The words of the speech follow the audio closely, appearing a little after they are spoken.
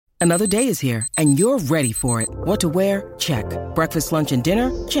Another day is here, and you're ready for it. What to wear? Check. Breakfast, lunch, and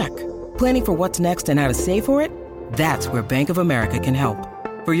dinner? Check. Planning for what's next and how to save for it? That's where Bank of America can help.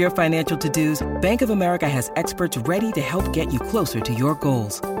 For your financial to-dos, Bank of America has experts ready to help get you closer to your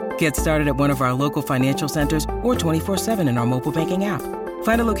goals. Get started at one of our local financial centers or 24/7 in our mobile banking app.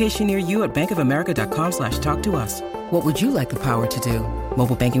 Find a location near you at bankofamerica.com/talktous. What would you like the power to do?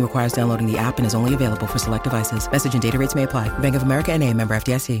 Mobile banking requires downloading the app and is only available for select devices. Message and data rates may apply. Bank of America N.A., member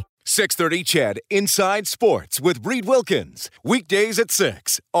FDIC. 630 CHED Inside Sports with Reed Wilkins. Weekdays at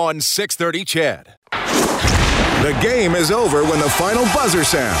 6 on 630 CHED. The game is over when the final buzzer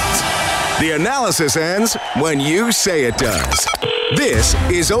sounds. The analysis ends when you say it does. This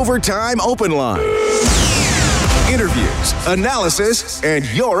is Overtime Open Line. Interviews, analysis, and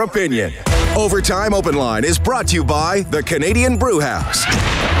your opinion. Overtime Open Line is brought to you by the Canadian Brew House.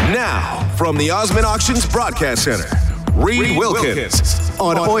 Now, from the Osmond Auctions Broadcast Center, Reed Wilkins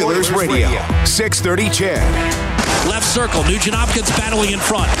on Oilers Radio, 630 CHED. Left circle, Nugent-Hopkins battling in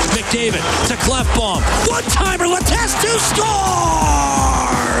front. McDavid to Clefbaum. One-timer, Letestu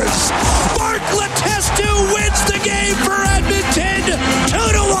scores! Mark Letestu wins the game for Edmonton,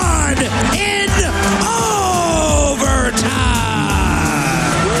 2-1 in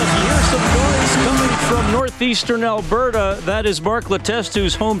overtime! Well, if you hear some noise coming from northeastern Alberta, that is Mark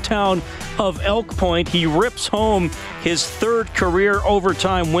Letestu's hometown of Elk Point. He rips home his third career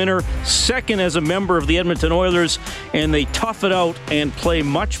overtime winner, second as a member of the Edmonton Oilers, and they tough it out and play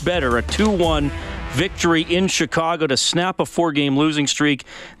much better. A 2-1 victory in Chicago to snap a 4-game losing streak.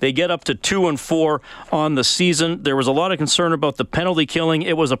 They get up to 2-4 on the season. There was a lot of concern about the penalty killing.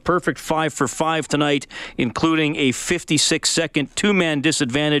 It was a perfect 5-for-5 tonight, including a 56-second two-man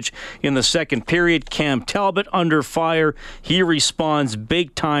disadvantage in the second period. Cam Talbot under fire. He responds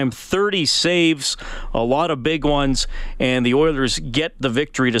big time, 30 saves, a lot of big ones, and the Oilers get the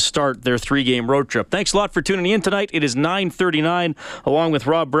victory to start their 3-game road trip. Thanks a lot for tuning in tonight. It is 9:39. Along with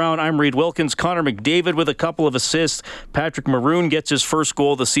Rob Brown, I'm Reed Wilkins. Connor McDavid with a couple of assists. Patrick Maroon gets his first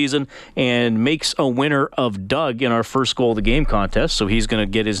goal of the season and makes a winner of Doug in our first goal of the game contest. So he's going to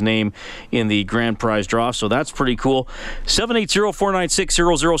get his name in the grand prize draw. So that's pretty cool.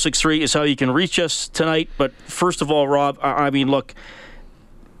 780-496-0063 is how you can reach us tonight. But first of all, Rob, I mean, look,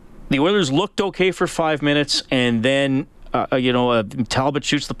 the Oilers looked okay for 5 minutes, and then, Talbot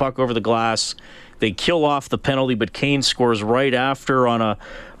shoots the puck over the glass. They kill off the penalty, but Kane scores right after on a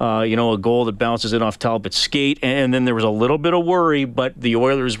goal that bounces in off Talbot's skate. And then there was a little bit of worry, but the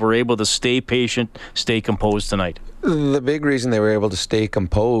Oilers were able to stay patient, stay composed tonight. The big reason they were able to stay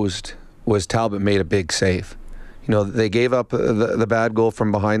composed was Talbot made a big save. They gave up the bad goal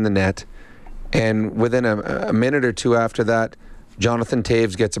from behind the net, and within a minute or two after that, Jonathan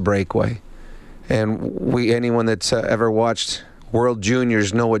Toews gets a breakaway. And anyone that's ever watched World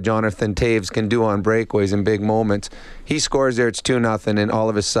Juniors know what Jonathan Toews can do on breakaways in big moments. He scores there, it's 2-0, and all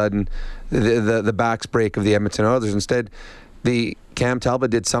of a sudden, the backs break of the Edmonton Oilers. Instead, the Cam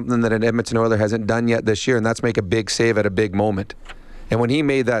Talbot did something that an Edmonton Oiler hasn't done yet this year, and that's make a big save at a big moment. And when he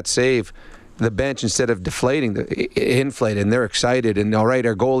made that save, the bench, instead of deflating, inflated, and they're excited. And all right,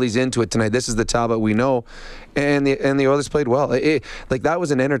 our goalie's into it tonight. This is the Talbot we know, and the Oilers played well. That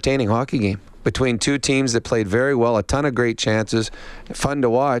was an entertaining hockey game between two teams that played very well, a ton of great chances, fun to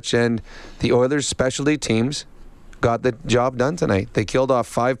watch, and the Oilers' specialty teams got the job done tonight. They killed off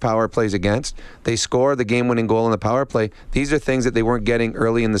 5 power plays against. They score the game-winning goal in the power play. These are things that they weren't getting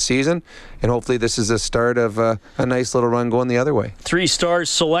early in the season, and hopefully this is the start of a nice little run going the other way. 3 stars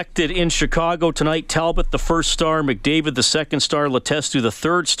selected in Chicago tonight. Talbot, the first star. McDavid, the second star. Letestu, the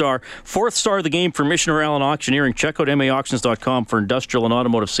third star. 4th star of the game for Missioner Allen Auctioneering. Check out MAauctions.com for industrial and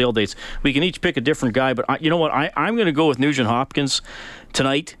automotive sale dates. We can each pick a different guy, but you know what? I'm going to go with Nugent-Hopkins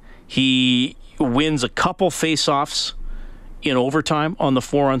tonight. He wins a couple face-offs in overtime on the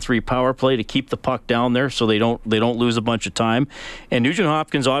 4-on-3 power play to keep the puck down there so they don't lose a bunch of time. And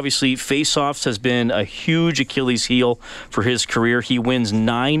Nugent-Hopkins, obviously, face-offs has been a huge Achilles heel for his career. He wins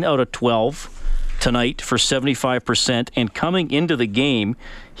 9 out of 12 tonight for 75%, and coming into the game,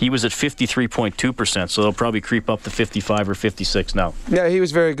 he was at 53.2%, so they'll probably creep up to 55 or 56 now. Yeah, he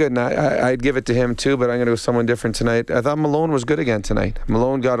was very good, and I'd give it to him too, but I'm going to go with someone different tonight. I thought Malone was good again tonight.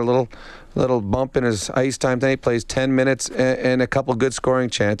 Malone got a little bump in his ice time tonight, plays 10 minutes and a couple good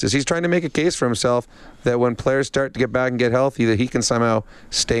scoring chances. He's trying to make a case for himself that when players start to get back and get healthy, that he can somehow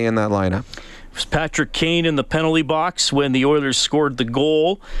stay in that lineup. It was Patrick Kane in the penalty box when the Oilers scored the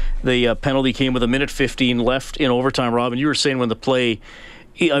goal. The penalty came with 1:15 left in overtime. Robin, you were saying when the play,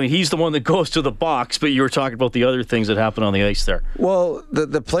 he's the one that goes to the box, but you were talking about the other things that happened on the ice there. Well,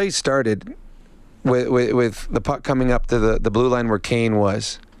 the play started with the puck coming up to the blue line where Kane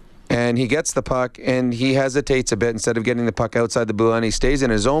was. And he gets the puck, and he hesitates a bit instead of getting the puck outside the blue line. He stays in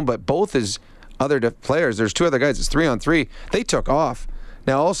his zone, but both his other players, there's two other guys, it's 3-on-3, they took off.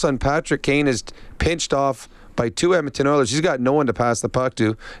 Now, all of a sudden, Patrick Kane is pinched off by two Edmonton Oilers. He's got no one to pass the puck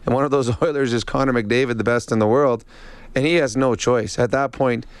to, and one of those Oilers is Connor McDavid, the best in the world, and he has no choice. At that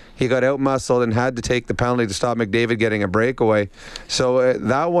point, he got out-muscled and had to take the penalty to stop McDavid getting a breakaway. So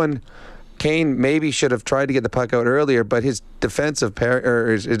that one, Kane maybe should have tried to get the puck out earlier, but his defensive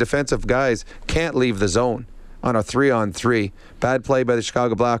his defensive guys can't leave the zone on a 3-on-3. Bad play by the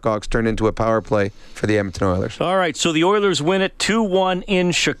Chicago Blackhawks turned into a power play for the Edmonton Oilers. All right, so the Oilers win it 2-1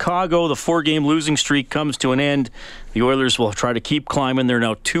 in Chicago. The 4-game losing streak comes to an end. The Oilers will try to keep climbing. They're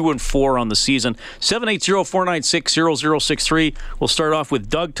now 2-4 on the season. 780-496-0063. We'll start off with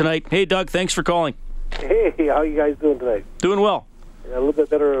Doug tonight. Hey, Doug, thanks for calling. Hey, how you guys doing tonight? Doing well. A little bit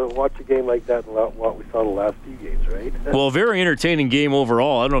better to watch a game like that than what we saw in the last few games, right? Well, very entertaining game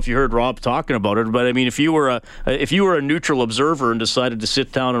overall. I don't know if you heard Rob talking about it, but I mean, if you were a neutral observer and decided to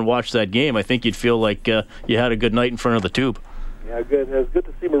sit down and watch that game, I think you'd feel like you had a good night in front of the tube. Yeah, good. It was good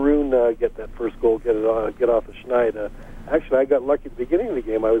to see Maroon get that first goal, get off of Schneid. Actually, I got lucky at the beginning of the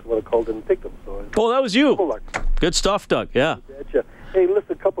game. I was the one who called in and picked him. So that was you. Good stuff, Doug. Yeah. Hey,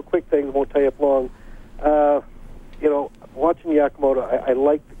 listen, a couple quick things. Won't tie up long. Watching Yamamoto, I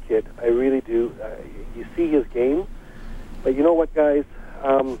like the kid. I really do. You see his game. But you know what, guys?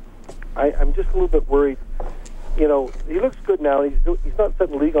 I'm just a little bit worried. He looks good now. He's not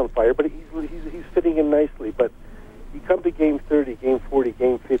setting the league on fire, but he's fitting in nicely. But you come to game 30, game 40,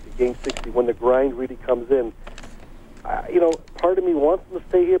 game 50, game 60, when the grind really comes in, part of me wants him to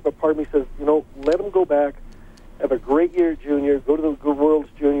stay here, but part of me says, let him go back, have a great year at junior, go to the World's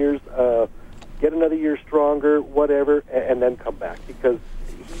Juniors, get another year stronger, whatever, and then come back. Because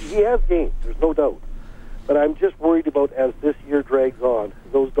he has games, there's no doubt. But I'm just worried about, as this year drags on,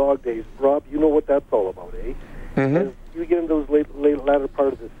 those dog days. Rob, you know what that's all about, eh? Mm-hmm. As you get into those latter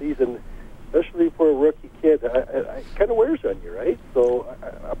part of the season, especially for a rookie kid, it kind of wears on you, right? So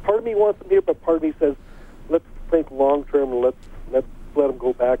a part of me wants him here, but part of me says, let's think long-term and let's let him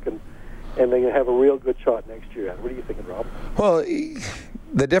go back and then have a real good shot next year. What are you thinking, Rob? Well,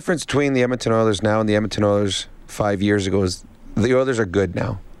 the difference between the Edmonton Oilers now and the Edmonton Oilers 5 years ago is the Oilers are good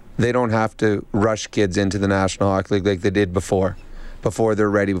now. They don't have to rush kids into the National Hockey League like they did before they're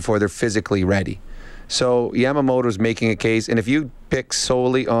ready, before they're physically ready. So Yamamoto's making a case, and if you pick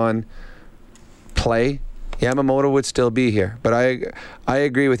solely on play, Yamamoto would still be here. But I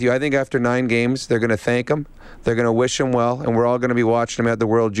agree with you. I think after 9 games, they're going to thank him. They're going to wish him well, and we're all going to be watching him at the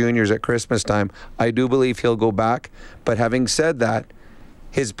World Juniors at Christmas time. I do believe he'll go back. But having said that,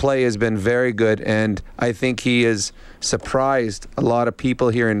 his play has been very good, and I think he has surprised a lot of people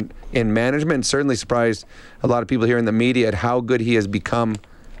here in management, and certainly surprised a lot of people here in the media at how good he has become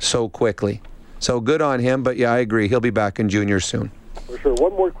so quickly. So good on him, but yeah, I agree. He'll be back in juniors soon. For sure.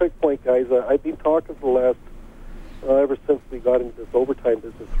 One more quick point, guys. I've been talking for the last, ever since we got into this overtime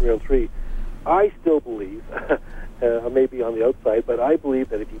business 3-on-3, I still believe, I may be on the outside, but I believe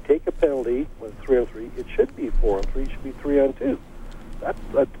that if you take a penalty when it's 3-on-3, it should be 4-on-3, it should be 3-on-2. That,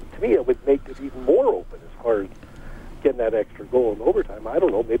 to me, it would make it even more open as far as getting that extra goal in overtime. I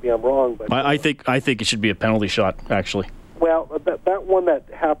don't know, maybe I'm wrong, but I think it should be a penalty shot, actually. Well, that one that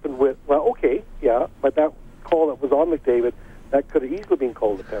happened with, okay, yeah, but that call that was on McDavid, that could have easily been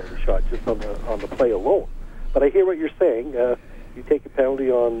called a penalty shot just on the play alone. But I hear what you're saying. You take a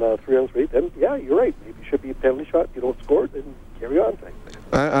penalty on 3-on-3, then yeah, you're right. Maybe it should be a penalty shot. If you don't score, then carry on.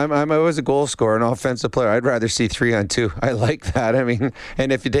 I'm always a goal scorer, an offensive player. I'd rather see 3-on-2. I like that. I mean,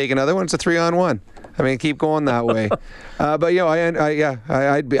 and if you take another one, it's a 3-on-1. I mean, keep going that way. But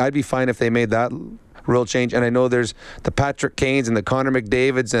I'd be fine if they made that rule change. And I know there's the Patrick Kanes and the Connor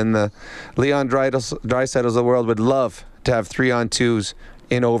McDavids and the Leon Draisaitl's of the world would love to have 3-on-2s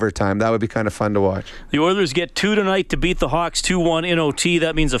in overtime. That would be kind of fun to watch. The Oilers get 2 tonight to beat the Hawks 2-1 in OT.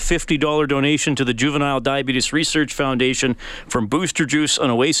 That means a $50 donation to the Juvenile Diabetes Research Foundation from Booster Juice, an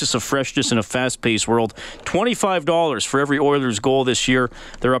oasis of freshness in a fast-paced world. $25 for every Oilers goal this year.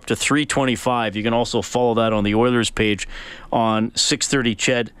 They're up to $325. You can also follow that on the Oilers page on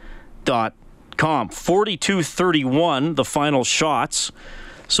 630ched.com. 42-31, the final shots.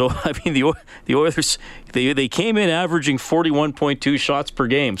 So, I mean, the Oilers, they came in averaging 41.2 shots per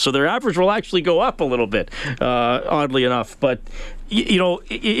game. So their average will actually go up a little bit, oddly enough. But,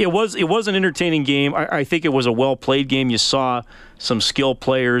 it was an entertaining game. I think it was a well-played game. You saw some skill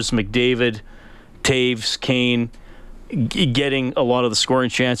players, McDavid, Taves, Kane, getting a lot of the scoring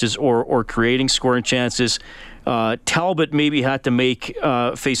chances or creating scoring chances. Talbot maybe had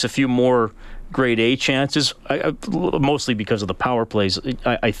to face a few more grade A chances, mostly because of the power plays.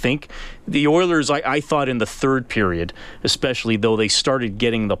 I think the Oilers, I thought in the third period, especially though they started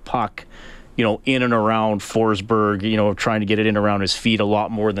getting the puck, in and around Forsberg, trying to get it in around his feet a lot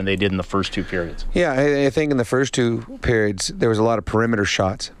more than they did in the first two periods. Yeah, I think in the first two periods, there was a lot of perimeter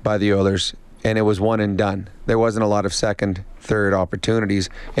shots by the Oilers, and it was one and done. There wasn't a lot of second, third opportunities.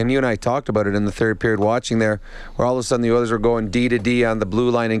 And you and I talked about it in the third period watching there, where all of a sudden the Oilers were going D to D on the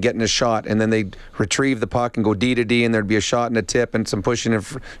blue line and getting a shot, and then they'd retrieve the puck and go D to D, and there'd be a shot and a tip and some pushing and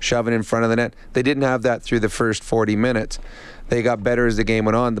shoving in front of the net. They didn't have that through the first 40 minutes. They got better as the game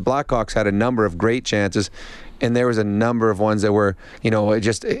went on. The Blackhawks had a number of great chances, and there was a number of ones that were,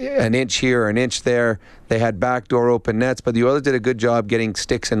 just an inch here, an inch there. They had backdoor open nets, but the Oilers did a good job getting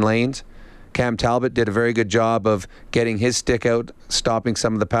sticks in lanes. Cam Talbot did a very good job of getting his stick out, stopping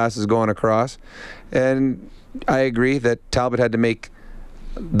some of the passes going across. And I agree that Talbot had to make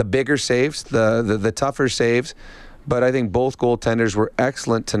the bigger saves, the tougher saves, but I think both goaltenders were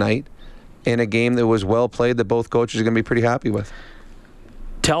excellent tonight in a game that was well played that both coaches are going to be pretty happy with.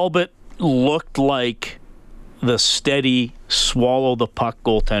 Talbot looked like the steady, swallow-the-puck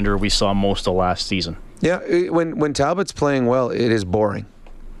goaltender we saw most of last season. Yeah, when Talbot's playing well, it is boring.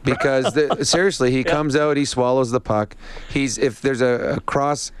 Because seriously, he comes out, he swallows the puck. If there's a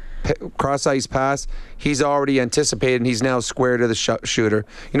cross ice pass, he's already anticipated, and he's now square to the shooter.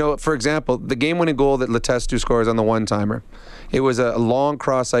 For example, the game-winning goal that Letestu scores on the one-timer, it was a long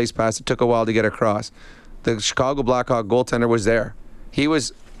cross ice pass. It took a while to get across. The Chicago Blackhawk goaltender was there. He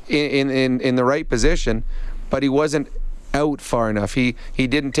was in the right position, but he wasn't out far enough. He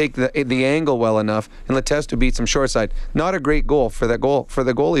didn't take the angle well enough, and Letestu beats him short side. Not a great goal for the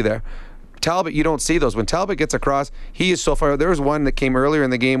goalie there. Talbot, you don't see those. When Talbot gets across, he is so far. There was one that came earlier in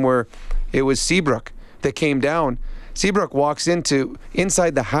the game where it was Seabrook that came down. Seabrook walks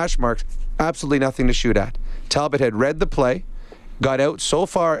inside the hash marks, absolutely nothing to shoot at. Talbot had read the play, got out so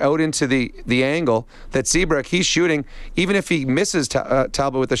far out into the angle that Seabrook, he's shooting. Even if he misses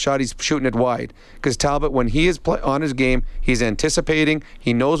Talbot with the shot, he's shooting it wide. Because Talbot, when he is on his game, he's anticipating,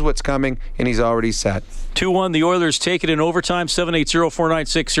 he knows what's coming, and he's already set. 2-1, the Oilers take it in overtime,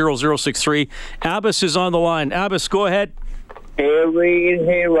 780-496-0063. Abbas is on the line. Abbas, go ahead. Hey, Reed.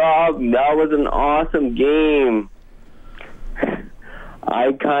 Hey, Rob. That was an awesome game.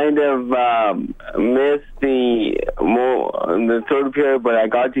 I kind of missed the third period, but I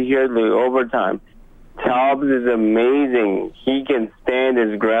got to hear the overtime. Talbot is amazing. He can stand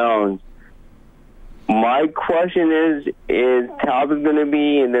his ground. My question is Talbot going to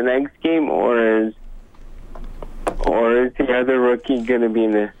be in the next game, or is the other rookie going to be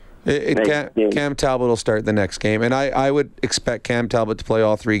in the next game? Cam Talbot will start the next game, and I would expect Cam Talbot to play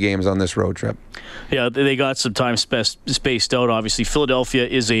all three games on this road trip. Yeah, they got some time spaced out, obviously. Philadelphia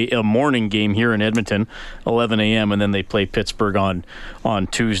is a morning game here in Edmonton, 11 a.m., and then they play Pittsburgh on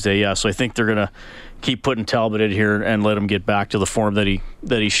Tuesday. Yeah, so I think they're going to keep putting Talbot in here and let him get back to the form that he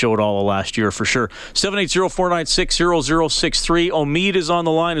showed all of last year for sure. 780-496-0063. Omid is on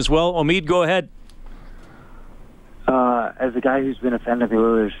the line as well. Omid, go ahead. As a guy who's been a fan of the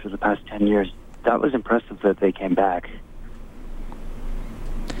Oilers for the past 10 years, that was impressive that they came back.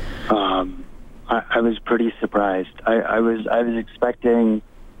 I was pretty surprised. I was expecting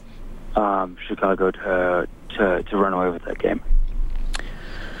Chicago to run away with that game.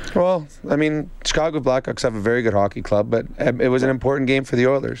 Well, I mean, Chicago Blackhawks have a very good hockey club, but it was an important game for the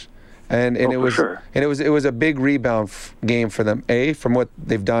Oilers, and it was sure. And it was a big rebound game for them. A, from what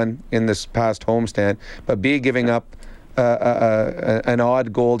they've done in this past homestand, but B, giving up an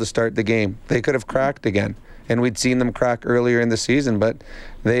odd goal to start the game. They could have cracked again, and we'd seen them crack earlier in the season, but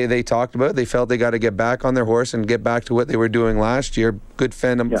they talked about it. They felt they got to get back on their horse and get back to what they were doing last year, good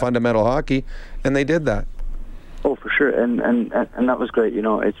fundamental hockey, and they did that. Oh, for sure, and that was great.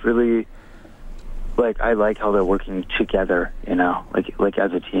 It's really I like how they're working together. Like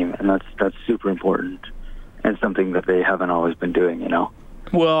as a team, and that's super important, and something that they haven't always been doing.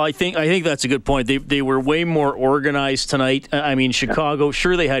 Well, I think that's a good point. They were way more organized tonight. I mean, Chicago,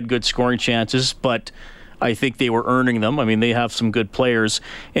 sure, they had good scoring chances, but I think they were earning them. I mean, they have some good players.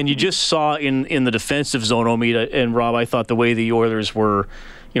 And you just saw in the defensive zone, Omid and Rob, I thought the way the Oilers were,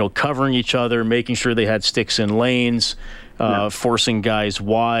 covering each other, making sure they had sticks in lanes, forcing guys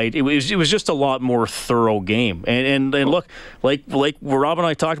wide. It was just a lot more thorough game. And look, like Rob and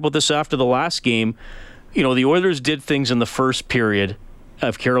I talked about this after the last game, the Oilers did things in the first period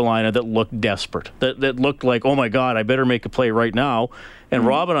of Carolina that looked desperate, that looked like, oh my God, I better make a play right now. And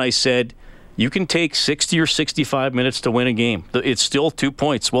Rob and I said, you can take 60 or 65 minutes to win a game. It's still 2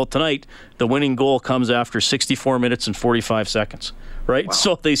 points. Well, tonight, the winning goal comes after 64 minutes and 45 seconds, right? Wow.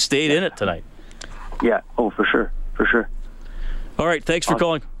 So they stayed in it tonight. Yeah. Oh, for sure. For sure. All right. Thanks for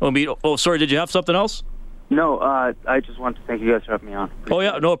calling. Oh, sorry. Did you have something else? No, I just want to thank you guys for having me on.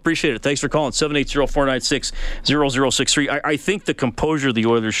 Appreciate it. Thanks for calling. 780-496-0063. I think the composure the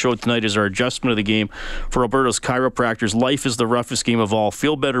Oilers showed tonight is our adjustment of the game for Alberta's chiropractors. Life is the roughest game of all.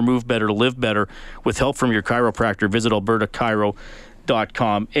 Feel better, move better, live better with help from your chiropractor. Visit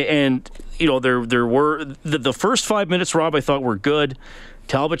albertachiro.com. And, there were the first 5 minutes, Rob, I thought were good.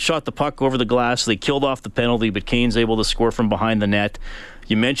 Talbot shot the puck over the glass. They killed off the penalty, but Kane's able to score from behind the net.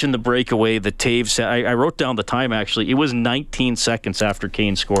 You mentioned the breakaway, the Taves. I wrote down the time, actually. It was 19 seconds after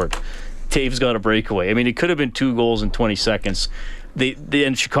Kane scored. Taves got a breakaway. I mean, it could have been 2 goals in 20 seconds.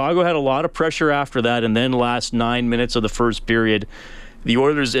 And Chicago had a lot of pressure after that, and then last 9 minutes of the first period, the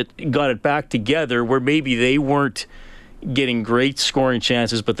Oilers got it back together where maybe they weren't getting great scoring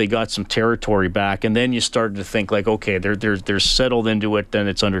chances, but they got some territory back, and then you started to think like, okay, they're settled into it, then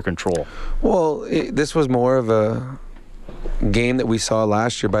it's under control. Well, this was more of a game that we saw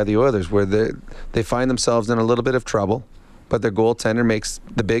last year by the Oilers, where they find themselves in a little bit of trouble, but their goaltender makes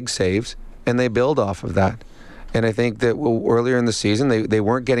the big saves, and they build off of that. And I think that earlier in the season, they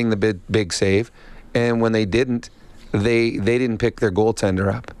weren't getting the big save, and when they didn't, they didn't pick their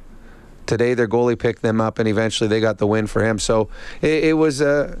goaltender up. Today, their goalie picked them up, and eventually they got the win for him. So it was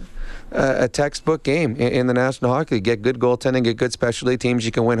a textbook game in the National Hockey League. Get good goaltending, get good specialty teams,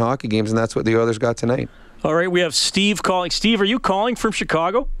 you can win hockey games, and that's what the Oilers got tonight. All right, we have Steve calling. Steve, are you calling from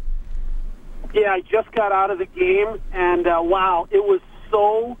Chicago? Yeah, I just got out of the game, and wow, it was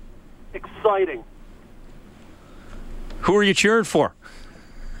so exciting. Who are you cheering for?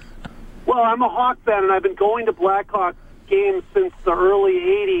 Well, I'm a Hawk fan, and I've been going to Blackhawks games since the early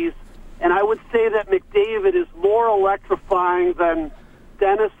 80s, and I would say that McDavid is more electrifying than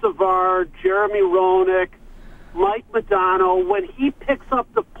Dennis Savard, Jeremy Roenick, Mike Modano. When he picks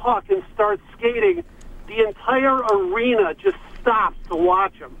up the puck and starts skating, the entire arena just stops to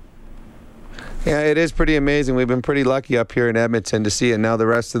watch him. Yeah, it is pretty amazing. We've been pretty lucky up here in Edmonton to see it. Now the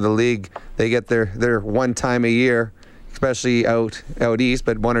rest of the league, they get their one time a year, especially out east,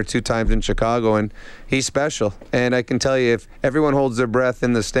 but 1 or 2 times in Chicago, and he's special. And I can tell you, if everyone holds their breath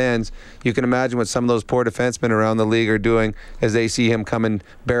in the stands, you can imagine what some of those poor defensemen around the league are doing as they see him coming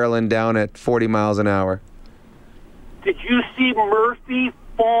barreling down at 40 miles an hour. Did you see Murphy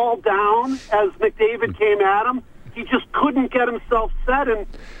fall down as McDavid came at him? He just couldn't get himself set, and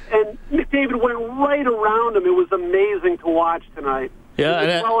McDavid went right around him. It was amazing to watch tonight. Yeah,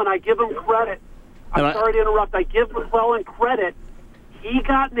 and I give him credit. I'm sorry to interrupt. I give McClellan credit. He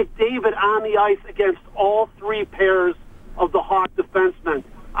got McDavid on the ice against all 3 pairs of the Hawk defensemen.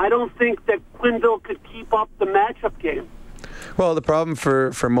 I don't think that Quenneville could keep up the matchup game. Well, the problem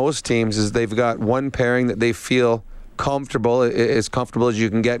for most teams is they've got one pairing that they feel comfortable, as comfortable as you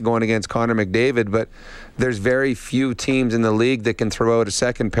can get going against Connor McDavid, but there's very few teams in the league that can throw out a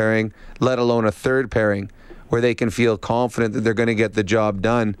second pairing, let alone a third pairing, where they can feel confident that they're going to get the job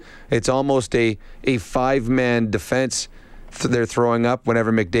done. It's almost a 5-man defense they're throwing up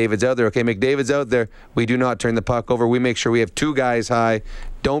whenever McDavid's out there. Okay, McDavid's out there, we do not turn the puck over. We make sure we have 2 guys high,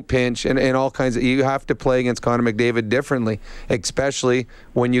 don't pinch, and all kinds of... You have to play against Connor McDavid differently, especially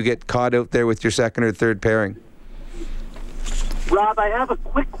when you get caught out there with your second or third pairing. Rob, I have a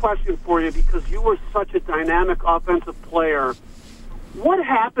quick question for you because you were such a dynamic offensive player. What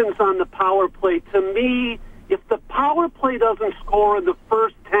happens on the power play? To me, if the power play doesn't score in the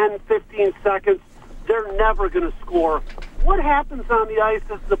first 10, 15 seconds, they're never going to score. What happens on the ice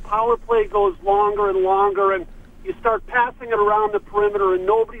as the power play goes longer and longer and you start passing it around the perimeter and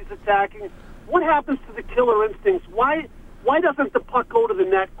nobody's attacking? What happens to the killer instincts? Why doesn't the puck go to the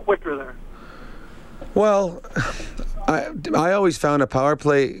net quicker there? Well, I always found a power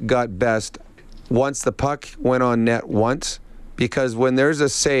play got best once the puck went on net once, because when there's a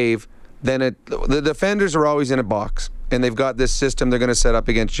save, then the defenders are always in a box, and they've got this system they're going to set up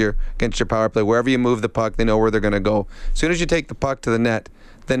against your power play. Wherever you move the puck, they know where they're going to go. As soon as you take the puck to the net,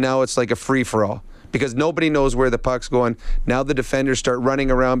 then now it's like a free-for-all, because nobody knows where the puck's going. Now the defenders start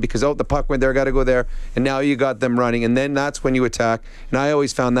running around because, the puck went there, got to go there, and now you got them running, and then that's when you attack. And I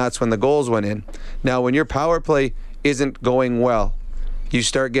always found that's when the goals went in. Now, when your power play isn't going well, you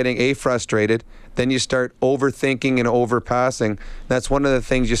start getting frustrated, then you start overthinking and overpassing. That's one of the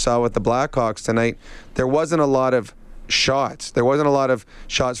things you saw with the Blackhawks tonight. There wasn't a lot of shots. There wasn't a lot of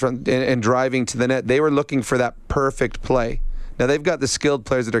shots from and driving to the net. They were looking for that perfect play. Now, they've got the skilled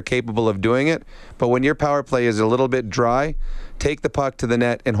players that are capable of doing it, but when your power play is a little bit dry, take the puck to the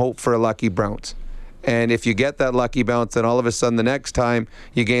net and hope for a lucky bounce. And if you get that lucky bounce, then all of a sudden the next time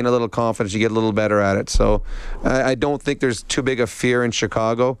you gain a little confidence, you get a little better at it. So I don't think there's too big a fear in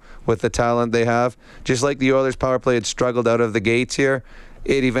Chicago with the talent they have. Just like the Oilers power play had struggled out of the gates here,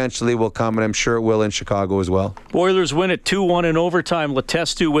 it eventually will come, and I'm sure it will in Chicago as well. Oilers win it 2-1 in overtime.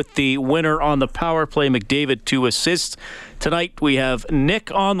 Letestu with the winner on the power play. McDavid 2 assists. Tonight we have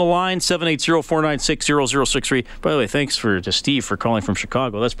Nick on the line, 780-496-0063. By the way, thanks to Steve for calling from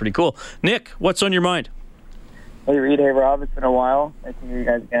Chicago. That's pretty cool. Nick, what's on your mind? Hey, Reed. Hey, Rob. It's been a while. Nice to hear you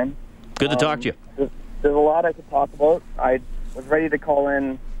guys again. Good to talk to you. There's a lot I could talk about. I was ready to call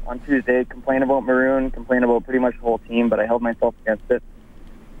in on Tuesday, complain about Maroon, complain about pretty much the whole team, but I held myself against it.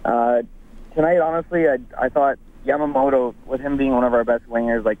 Tonight, honestly, I thought Yamamoto, with him being one of our best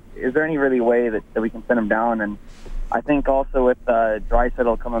wingers, like, is there any really way that we can send him down? And I think also with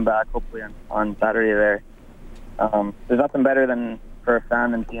Draisaitl coming back, hopefully on Saturday there, there's nothing better for a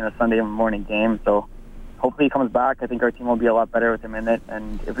fan than seeing a Sunday morning game. So hopefully he comes back. I think our team will be a lot better with him in it.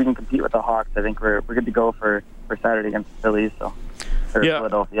 And if we can compete with the Hawks, I think we're good to go for Saturday against the Phillies. So.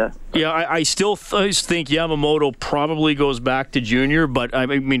 Philadelphia. Yeah, I still think Yamamoto probably goes back to junior, but I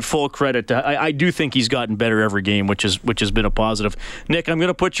mean, full credit to, I do think he's gotten better every game, which has been a positive. Nick, I'm going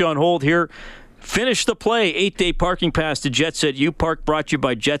to put you on hold here. Finish the play. 8-day parking pass to Jet Set U Park, brought to you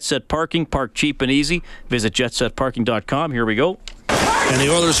by Jet Set Parking. Park cheap and easy. Visit jetsetparking.com. Here we go. And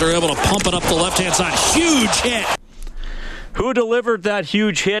the Oilers are able to pump it up the left-hand side. Huge hit. Who delivered that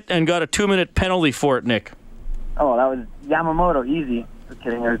huge hit and got a 2-minute penalty for it, Nick? Oh, that was Yamamoto. Easy. Just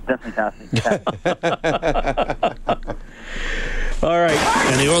kidding. It was definitely Cassie. All right.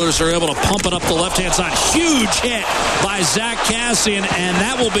 And the Oilers are able to pump it up the left-hand side. Huge hit by Zach Kassian, and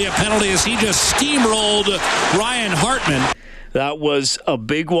that will be a penalty as he just steamrolled Ryan Hartman. That was a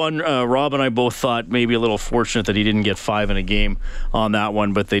big one. Rob and I both thought maybe a little fortunate that he didn't get 5 in a game on that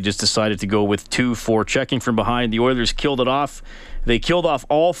one, but they just decided to go with 2 for checking from behind. The Oilers killed it off. They killed off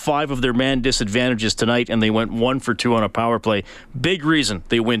all 5 of their man disadvantages tonight, and they went 1 for 2 on a power play. Big reason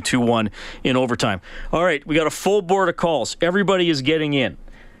they win 2-1 in overtime. All right, we got a full board of calls. Everybody is getting in.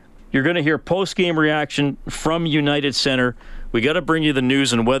 You're going to hear post-game reaction from United Center. We got to bring you the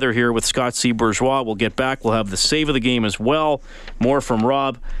news and weather here with Scott C. Bourgeois. We'll get back. We'll have the save of the game as well. More from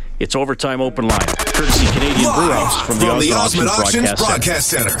Rob. It's Overtime Open Line, courtesy Canadian Brewhouse from the Osmond Auctions Broadcast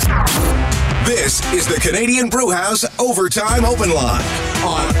Center. This is the Canadian Brewhouse Overtime Open Line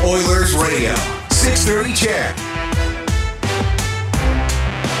on Oilers Radio. 630 CHED.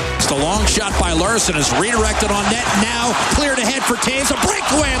 The long shot by Larson is redirected on net. Now cleared ahead for Taves. A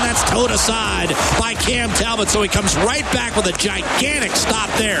breakaway, and that's towed aside by Cam Talbot. So he comes right back with a gigantic stop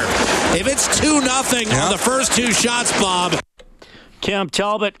there. If it's 2-0 on the first 2 shots, Bob. Cam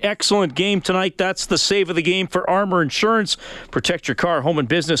Talbot, excellent game tonight. That's the save of the game for Armor Insurance. Protect your car, home, and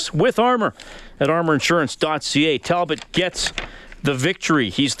business with Armor at armorinsurance.ca. Talbot gets the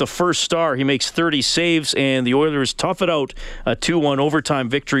victory. He's the first star. He makes 30 saves, and the Oilers tough it out. A 2-1 overtime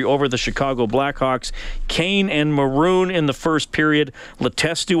victory over the Chicago Blackhawks. Kane and Maroon in the first period.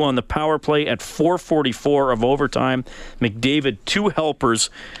 Letestu on the power play at 4:44 of overtime. McDavid, 2 helpers,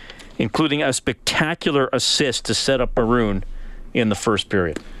 including a spectacular assist to set up Maroon in the first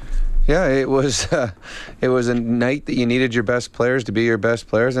period. Yeah, it was a night that you needed your best players to be your best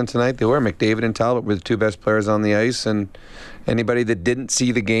players, and tonight they were. McDavid and Talbot were the 2 best players on the ice, and anybody that didn't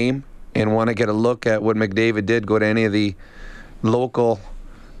see the game and want to get a look at what McDavid did, go to any of the local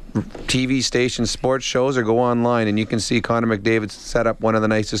TV station sports shows or go online and you can see Connor McDavid set up one of the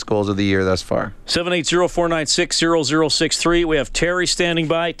nicest goals of the year thus far. 780-496-0063. We have Terry standing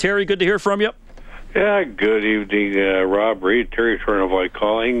by. Terry, good to hear from you. Yeah, good evening, Rob Reed, Terry Turnovoy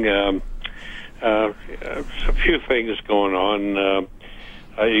calling. A few things going on.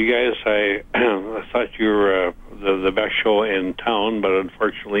 You guys, I thought you were the best show in town, but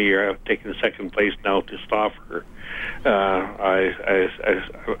unfortunately you're taking second place now to Stauffer.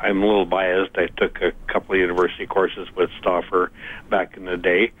 I'm a little biased. I took a couple of university courses with Stauffer back in the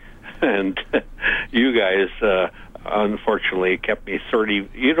day, and you guys unfortunately kept me 30.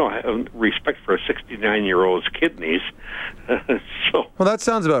 You don't have respect for a 69-year-old's kidneys. So, well, that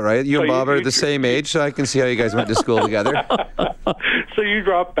sounds about right. You and Bob are the same age, so I can see how you guys went to school together. So you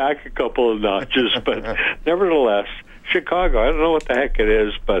dropped back a couple of notches, but nevertheless, Chicago, I don't know what the heck it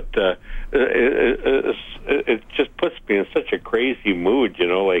is, but it just puts me in such a crazy mood, you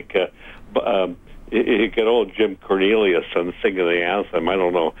know, like you get old Jim Cornelius on singing the anthem. I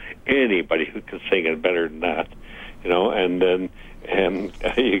don't know anybody who can sing it better than that, you know, and then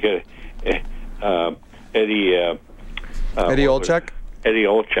you get Eddie Olczyk? Eddie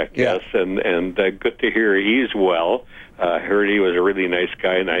Olczyk, yes, and good to hear he's well. I heard he was a really nice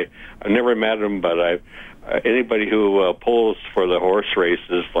guy, and I've never met him, but anybody who pulls for the horse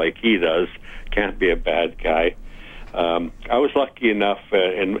races like he does can't be a bad guy. I was lucky enough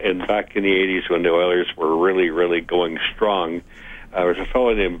in back in the 80s when the Oilers were really, really going strong. There was a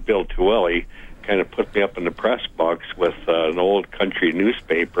fellow named Bill Tuelli kind of put me up in the press box with an old country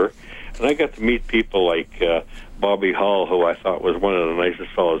newspaper, and I got to meet people like Bobby Hull, who I thought was one of the nicest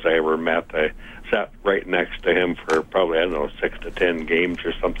fellows I ever met. I sat right next to him for probably, 6 to 10 games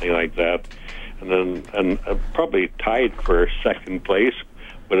or something like that. And probably tied for second place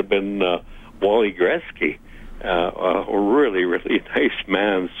would have been Wally Gretzky, a really, really nice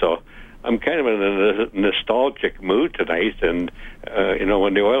man. So I'm kind of in a nostalgic mood tonight. And,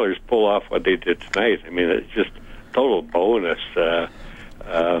 when the Oilers pull off what they did tonight, I mean, it's just total bonus.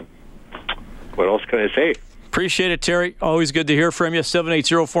 What else can I say? Appreciate it, Terry. Always good to hear from you.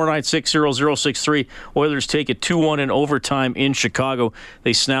 780-496-0063. Oilers take it 2-1 in overtime in Chicago.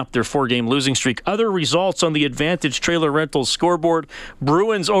 They snapped their 4-game losing streak. Other results on the Advantage Trailer Rentals scoreboard.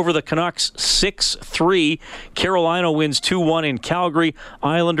 Bruins over the Canucks 6-3. Carolina wins 2-1 in Calgary.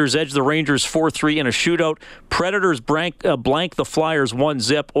 Islanders edge the Rangers 4-3 in a shootout. Predators blank the Flyers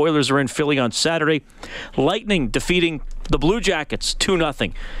 1-0. Oilers are in Philly on Saturday. Lightning defeating the Blue Jackets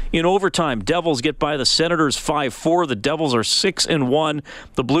 2-0. In overtime, Devils get by the Senators 5-4. The Devils are 6-1.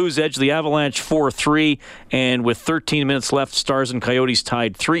 The Blues edge the Avalanche 4-3. And with 13 minutes left, Stars and Coyotes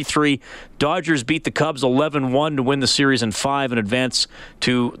tied 3-3. Dodgers beat the Cubs 11-1 to win the series in 5 and advance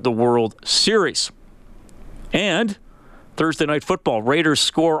to the World Series. And Thursday Night Football, Raiders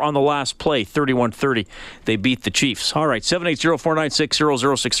score on the last play, 31-30. They beat the Chiefs. All right,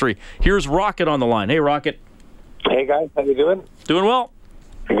 780-496-0063. Here's Rocket on the line. Hey, Rocket. Hey, guys. How you doing? Doing well.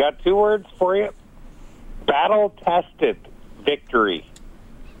 I got 2 words for you. Battle-tested victory.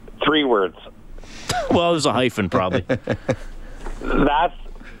 3 words. Well, there's a hyphen, probably.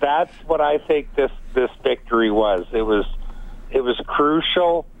 That's what I think this victory was. It was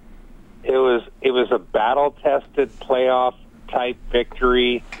crucial. It was a battle-tested playoff-type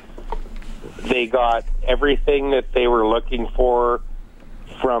victory. They got everything that they were looking for,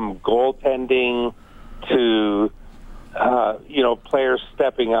 from goaltending to players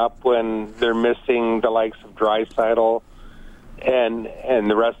stepping up when they're missing the likes of Draisaitl and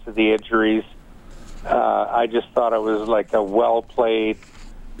the rest of the injuries. I just thought it was like a well-played,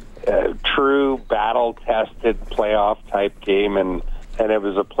 true battle-tested playoff-type game, and it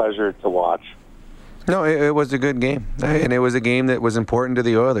was a pleasure to watch. No, it was a good game, and it was a game that was important to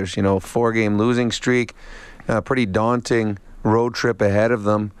the Oilers. 4-game losing streak, pretty daunting road trip ahead of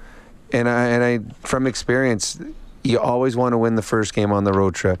them. And I, from experience, you always want to win the first game on the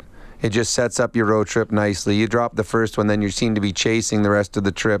road trip. It just sets up your road trip nicely. You drop the first one, then you seem to be chasing the rest of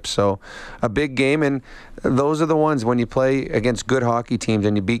the trip. So a big game, and those are the ones when you play against good hockey teams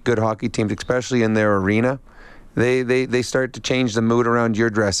and you beat good hockey teams, especially in their arena, they start to change the mood around your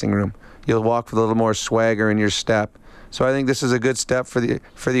dressing room. You'll walk with a little more swagger in your step. So I think this is a good step for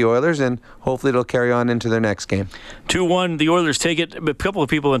the Oilers, and hopefully it'll carry on into their next game. 2-1, the Oilers take it. A couple of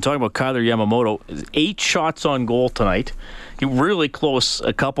people have been talking about Kyler Yamamoto. 8 shots on goal tonight. He really close,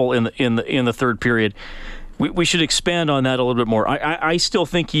 a couple in the third period. We should expand on that a little bit more. I still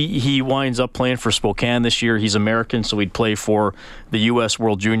think he winds up playing for Spokane this year. He's American, so he'd play for the U.S.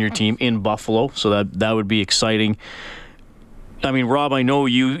 World Junior team in Buffalo, so that would be exciting. I mean, Rob, I know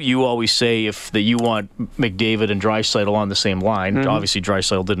you always say that you want McDavid and Draisaitl on the same line. Mm-hmm. Obviously,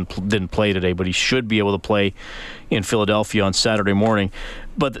 Draisaitl didn't play today, but he should be able to play in Philadelphia on Saturday morning.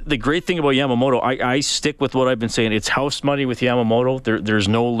 But the great thing about Yamamoto, I stick with what I've been saying. It's house money with Yamamoto. There's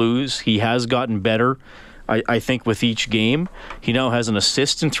no lose. He has gotten better, I think, with each game. He now has an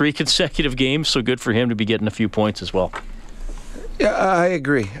assist in 3 consecutive games, so good for him to be getting a few points as well. Yeah, I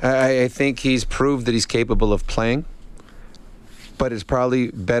agree. I think he's proved that he's capable of playing. But it's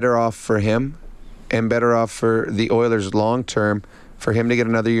probably better off for him and better off for the Oilers long term for him to get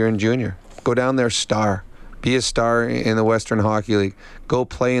another year in junior. Go down there, star. Be a star in the Western Hockey League. Go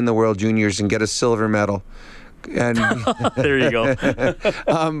play in the World Juniors and get a silver medal. And there you go.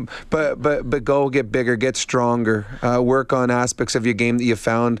 But go get bigger, get stronger, work on aspects of your game that you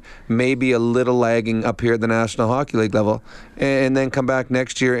found maybe a little lagging up here at the National Hockey League level, and then come back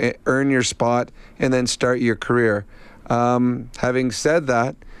next year, earn your spot, and then start your career. Having said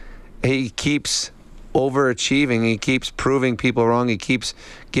that, he keeps overachieving. He keeps proving people wrong. He keeps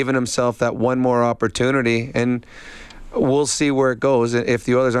giving himself that one more opportunity, and we'll see where it goes. If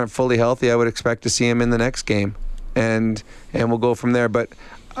the Oilers aren't fully healthy, I would expect to see him in the next game, and we'll go from there. But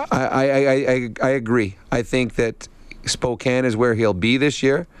I agree. I think that Spokane is where he'll be this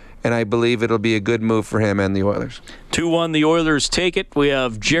year, and I believe it'll be a good move for him and the Oilers. 2-1, the Oilers take it. We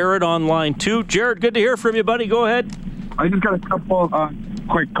have Jared on line 2. Jared, good to hear from you, buddy. Go ahead. I just got a couple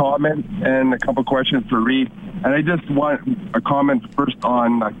quick comments and a couple questions for Reed. And I just want a comment first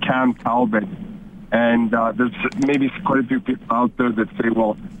on Cam Talbot. And there's maybe quite a few people out there that say,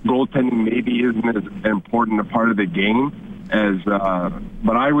 well, goaltending maybe isn't as important a part of the game as,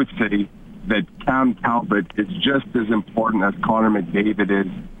 but I would say that Cam Talbot is just as important as Connor McDavid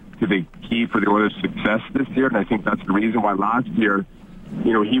is to the key for the Oilers' success this year. And I think that's the reason why last year,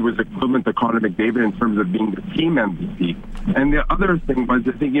 you know, he was equivalent to Connor McDavid in terms of being the team MVP. And the other thing was,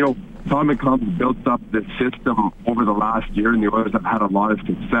 I think, you know, Tom McCollum built up the system over the last year, and the Oilers have had a lot of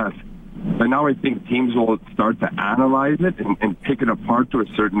success. But now I think teams will start to analyze it and pick it apart to a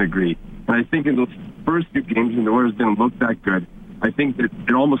certain degree. And I think in those first few games when the Oilers didn't look that good, I think that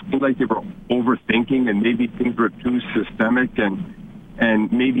it almost seemed like they were overthinking and maybe things were too systemic,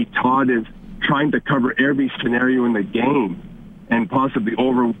 and maybe Todd is trying to cover every scenario in the game and possibly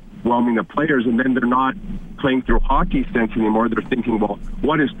overwhelming the players, and then they're not playing through hockey sense anymore. They're thinking, well,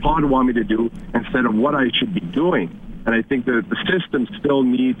 what does Todd want me to do instead of what I should be doing? And I think that the system still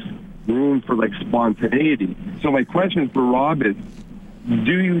needs room for like spontaneity. So my question for Rob is,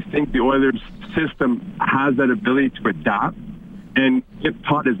 do you think the Oilers system has that ability to adapt? And if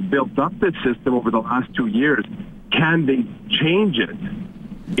Todd has built up this system over the last 2 years, can they change it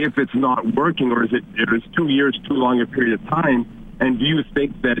if it's not working, or is 2 years too long a period of time? And do you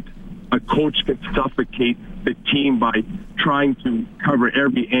think that a coach can suffocate the team by trying to cover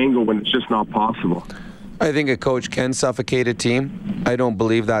every angle when it's just not possible? I think a coach can suffocate a team. I don't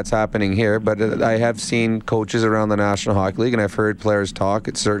believe that's happening here, but I have seen coaches around the National Hockey League, and I've heard players talk.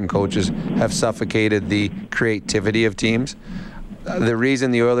 Certain coaches have suffocated the creativity of teams. The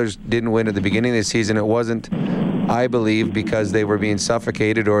reason the Oilers didn't win at the beginning of the season, it wasn't, I believe, because they were being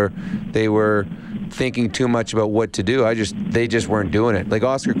suffocated or they were thinking too much about what to do. They just weren't doing it. Like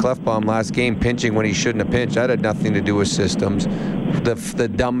Oscar Klefbom last game pinching when he shouldn't have pinched. That had nothing to do with systems. The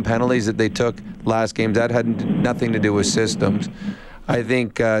dumb penalties that they took last game, that had nothing to do with systems. I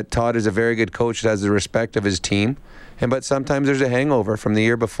think Todd is a very good coach that has the respect of his team. But sometimes there's a hangover from the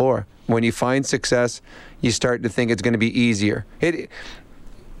year before. When you find success, you start to think it's going to be easier.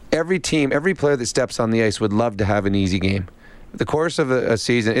 Every team, every player that steps on the ice would love to have an easy game. The course of a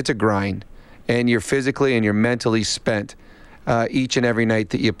season, it's a grind. And you're physically and you're mentally spent each and every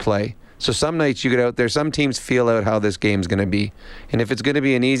night that you play. So some nights you get out there, some teams feel out how this game's going to be. And if it's going to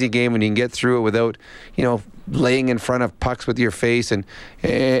be an easy game and you can get through it without, laying in front of pucks with your face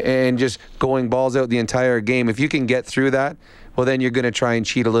and just going balls out the entire game, if you can get through that, well, then you're going to try and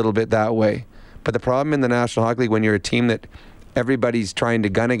cheat a little bit that way. But the problem in the National Hockey League, when you're a team that everybody's trying to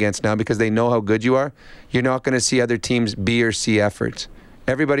gun against now because they know how good you are, you're not going to see other teams B or C efforts.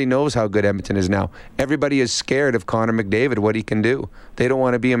 Everybody knows how good Edmonton is now. Everybody is scared of Connor McDavid, what he can do. They don't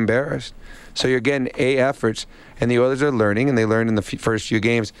want to be embarrassed. So you're getting A efforts, and the Oilers are learning, and they learned in the first few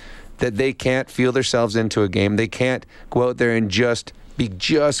games, that they can't feel themselves into a game. They can't go out there and just be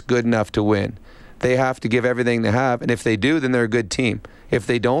just good enough to win. They have to give everything they have, and if they do, then they're a good team. If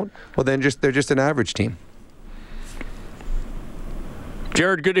they don't, well, then they're just an average team.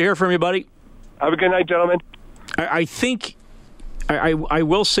 Jared, good to hear from you, buddy. Have a good night, gentlemen. I think I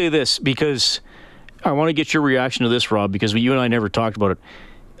will say this because I want to get your reaction to this, Rob, because you and I never talked about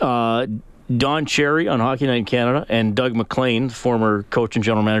it. Don Cherry on Hockey Night in Canada and Doug MacLean, former coach and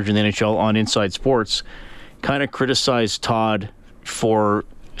general manager in the NHL on Inside Sports, kind of criticized Todd for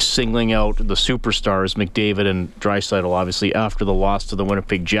singling out the superstars, McDavid and Draisaitl, obviously, after the loss to the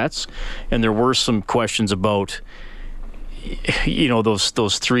Winnipeg Jets. And there were some questions about,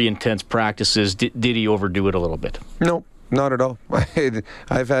 those three intense practices. Did he overdo it a little bit? No. Not at all.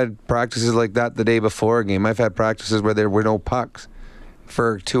 I've had practices like that the day before a game. I've had practices where there were no pucks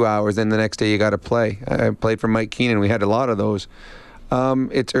for 2 hours, and the next day you got to play. I played for Mike Keenan. We had a lot of those.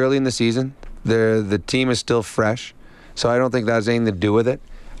 It's early in the season. The team is still fresh, so I don't think that has anything to do with it.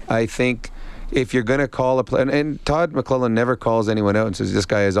 I think if you're going to call a play, and Todd McLellan never calls anyone out and says this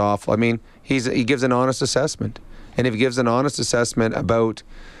guy is awful. I mean, he gives an honest assessment, and if he gives an honest assessment about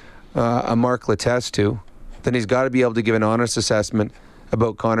a Mark Letestu, then he's got to be able to give an honest assessment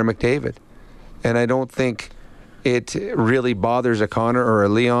about Connor McDavid. And I don't think it really bothers a Connor or a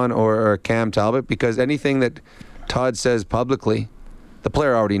Leon or a Cam Talbot, because anything that Todd says publicly, the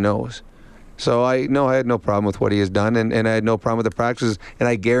player already knows. So I had no problem with what he has done, and I had no problem with the practices. And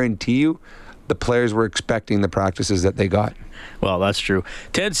I guarantee you, the players were expecting the practices that they got. Well, that's true.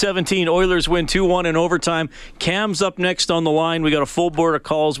 10-17, Oilers win 2-1 in overtime. Cam's up next on the line. We got a full board of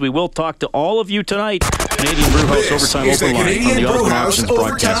calls. We will talk to all of you tonight. Canadian Brewhouse Overtime Open Line from the Osmond Auctions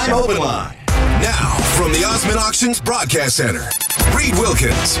Broadcast Center. Open Line. Now, from the Osmond Auctions Broadcast Center, Reed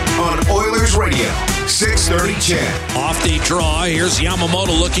Wilkins on Oilers Radio, 630 CHED. Off the draw, here's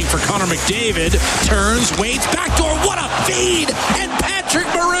Yamamoto looking for Connor McDavid. Turns, waits, backdoor, what a feed! And Patrick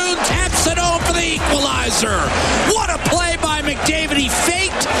Maroon taps it home for the equalizer. What a play by McDavid. He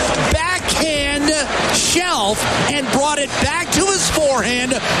faked, backhand, shelf, and brought it back to his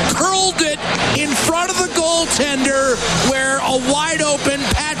forehand, curled it in front of the goaltender where a wide-open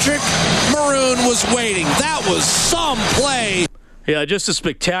Patrick Maroon was waiting. That was some play. Yeah, just a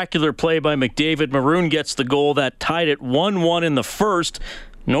spectacular play by McDavid. Maroon gets the goal that tied it 1-1 in the first.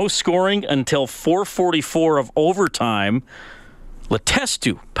 No scoring until 4:44 of overtime.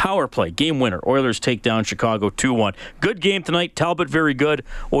 Letestu, power play, game winner. Oilers take down Chicago 2-1. Good game tonight. Talbot very good.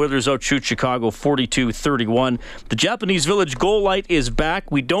 Oilers outshoot Chicago 42-31. The Japanese Village goal light is back.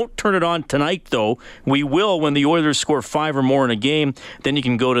 We don't turn it on tonight, though. We will when the Oilers score 5 or more in a game. Then you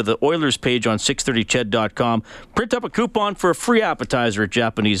can go to the Oilers page on 630ched.com. Print up a coupon for a free appetizer at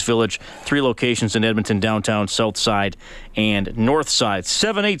Japanese Village. 3 locations in Edmonton, downtown, south side, and north side.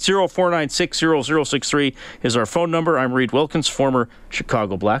 780-496-0063 is our phone number. I'm Reed Wilkins, former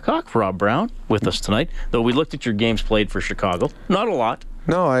Chicago Blackhawk. Rob Brown with us tonight, though we looked at your games played for Chicago. Not a lot.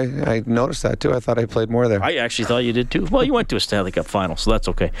 No, I noticed that too. I thought I played more there. I actually thought you did too. Well, you went to a Stanley Cup final, so that's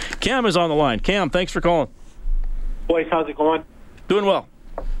okay. Cam is on the line. Cam, thanks for calling. Boys, how's it going? Doing well.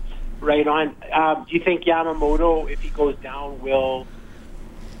 Right on. Do you think Yamamoto, if he goes down, will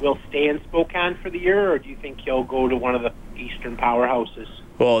stay in Spokane for the year, or do you think he'll go to one of the Eastern powerhouses?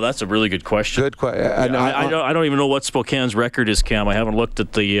 Oh, that's a really good question. Good question. I don't even know what Spokane's record is, Cam. I haven't looked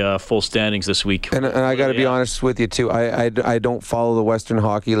at the full standings this week. And I got to be honest with you, too. I don't follow the Western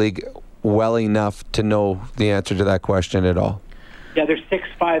Hockey League well enough to know the answer to that question at all. Yeah, they're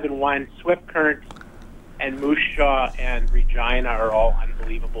 6-5-1. Swift Current and Moose Jaw and Regina are all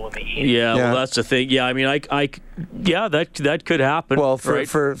unbelievable in the East. Yeah, well, that's the thing. Yeah, I mean, that could happen. Well, for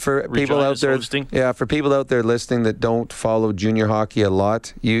people out there, for people out there listening that don't follow junior hockey a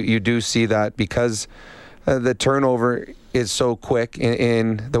lot, you do see that because the turnover is so quick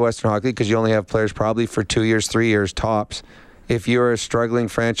in the Western Hockey League because you only have players probably for 2 years, 3 years tops. If you're a struggling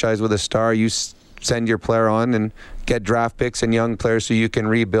franchise with a star, you send your player on and get draft picks and young players so you can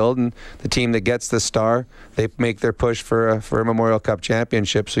rebuild, and the team that gets the star, they make their push for a Memorial Cup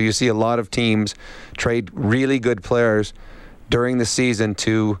championship. So you see a lot of teams trade really good players during the season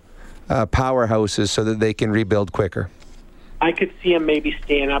to powerhouses so that they can rebuild quicker. I could see him maybe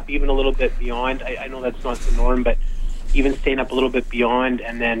staying up even a little bit beyond. I know that's not the norm, but even staying up a little bit beyond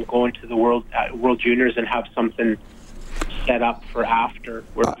and then going to the World Juniors and have something set up for after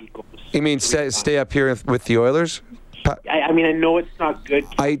where he goes. You mean stay up here with the Oilers? I mean, I know it's not good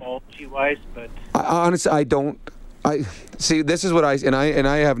technology-wise, but honestly, I don't. I see. This is what I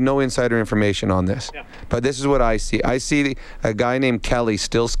have no insider information on this, but this is what I see. I see a guy named Kelly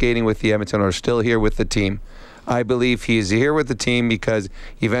still skating with the Edmonton or still here with the team. I believe he is here with the team because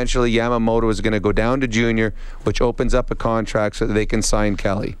eventually Yamamoto is going to go down to junior, which opens up a contract so that they can sign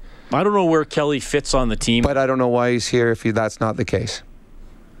Kelly. I don't know where Kelly fits on the team, but I don't know why he's here if that's not the case.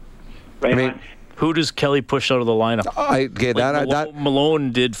 Right. I mean, who does Kelly push out of the lineup?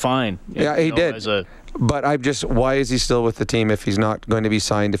 Malone did fine. Yeah, he did. But I'm just, why is he still with the team if he's not going to be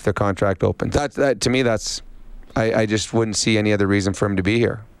signed if their contract opens? That to me, that's, I just wouldn't see any other reason for him to be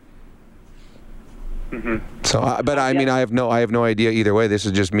here. Mm-hmm. So, I mean, I have no idea either way. This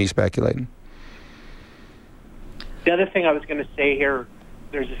is just me speculating. The other thing I was going to say here,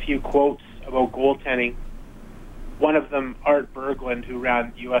 there's a few quotes about goaltending. One of them, Art Berglund, who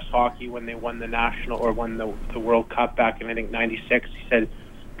ran U.S. Hockey when they won the national or won the World Cup back in, I think, '96. He said,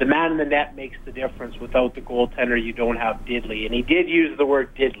 "The man in the net makes the difference. Without the goaltender, you don't have diddly." And he did use the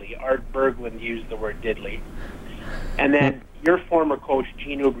word diddly. Art Berglund used the word diddly. And then your former coach,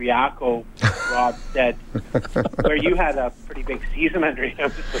 Gino Briaco, Rob, said, where you had a pretty big season under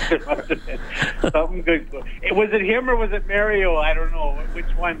him, so there must have been something good. Was it him or was it Mario? I don't know.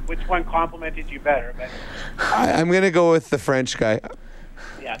 Which one complimented you better? But I'm going to go with the French guy.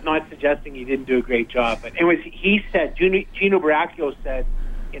 Yeah, not suggesting he didn't do a great job. But anyways, he said, Gino Briaco said,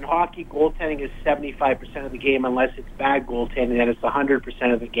 in hockey, goaltending is 75% of the game unless it's bad goaltending, then it's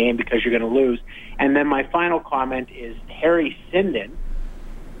 100% of the game because you're going to lose. And then my final comment is Harry Sinden.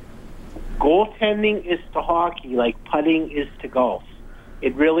 Goaltending is to hockey like putting is to golf.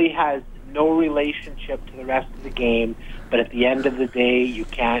 It really has no relationship to the rest of the game, but at the end of the day, you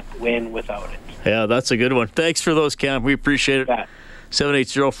can't win without it. Yeah, that's a good one. Thanks for those, Cam. We appreciate it.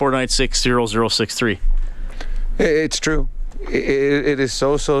 780-496-0063. It's true. It is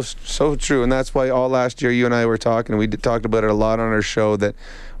so true, and that's why all last year you and I were talking. We talked about it a lot on our show that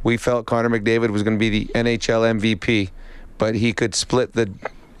we felt Connor McDavid was going to be the NHL MVP, but he could split the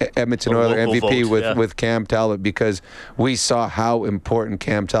Edmonton Oilers MVP with Cam Talbot, because we saw how important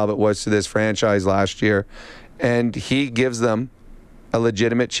Cam Talbot was to this franchise last year, and he gives them a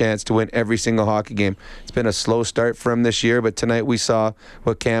legitimate chance to win every single hockey game. It's been a slow start for him this year, but tonight we saw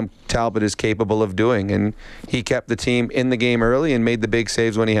what Cam Talbot is capable of doing, and he kept the team in the game early and made the big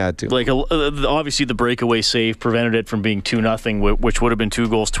saves when he had to. Like, obviously the breakaway save prevented it from being 2-0, which would have been 2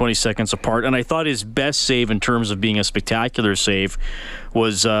 goals 20 seconds apart, and I thought his best save in terms of being a spectacular save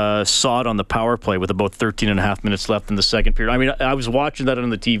was Saad on the power play with about 13 and a half minutes left in the second period. I mean, I was watching that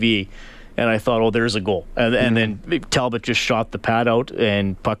on the TV, and I thought, oh, there's a goal. And then Talbot just shot the pad out,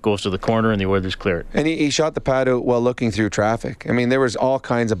 and puck goes to the corner, and the Oilers clear it. And he shot the pad out while looking through traffic. I mean, there was all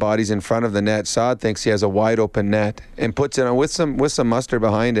kinds of bodies in front of the net. Saad thinks he has a wide-open net and puts it on with some muster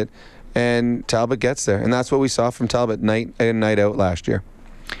behind it, and Talbot gets there. And that's what we saw from Talbot night in, night out last year.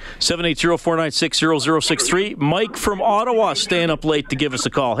 780-496-0063. Mike from Ottawa staying up late to give us a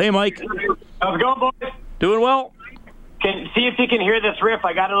call. Hey, Mike. How's it going, boys? Doing well. See if you can hear this riff.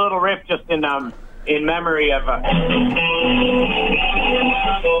 I got a little riff just in memory of.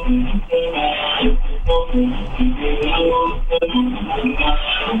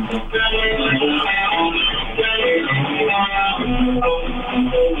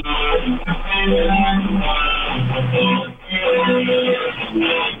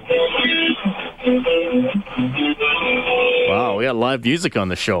 Wow, we got live music on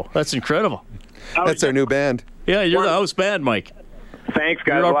the show. That's incredible. That's our new band. Yeah, you're the house band, Mike. Thanks,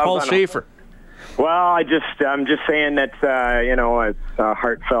 guys. You're our Paul Schaefer. Well, I'm just saying that it's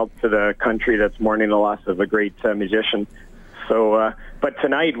heartfelt to the country that's mourning the loss of a great musician. So, but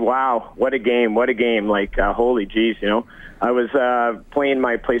tonight, wow, what a game! What a game! Like, holy jeez, I was playing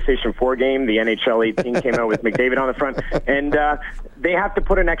my PlayStation 4 game. The NHL 18 came out with McDavid on the front, and they have to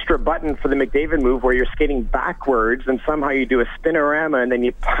put an extra button for the McDavid move where you're skating backwards, and somehow you do a spinorama, and then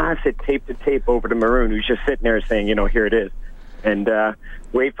you pass it tape to tape over to Maroon, who's just sitting there saying, here it is. And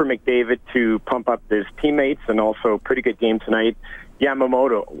wait for McDavid to pump up his teammates, and also pretty good game tonight.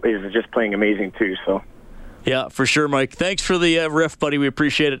 Yamamoto is just playing amazing, too, so. Yeah, for sure, Mike. Thanks for the riff, buddy. We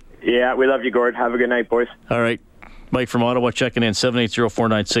appreciate it. Yeah, we love you, Gord. Have a good night, boys. All right. Mike from Ottawa checking in,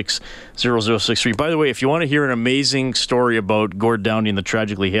 780-496-0063. By the way, if you want to hear an amazing story about Gord Downie and the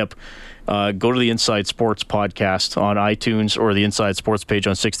Tragically Hip, go to the Inside Sports podcast on iTunes or the Inside Sports page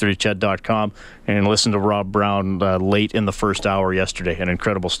on 630ched.com and listen to Rob Brown late in the first hour yesterday. An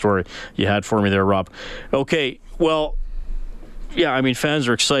incredible story you had for me there, Rob. Okay, well, yeah, I mean, fans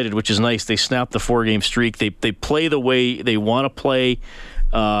are excited, which is nice. They snapped the 4-game streak. They play the way they want to play.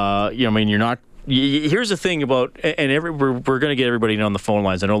 You're not. Here's the thing about, and we're going to get everybody on the phone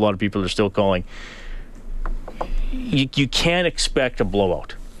lines. I know a lot of people are still calling. You can't expect a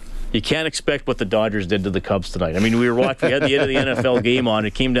blowout. You can't expect what the Dodgers did to the Cubs tonight. I mean, we had the end of the NFL game on.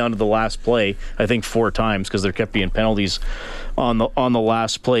 It came down to the last play, I think 4 times, because there kept being penalties on the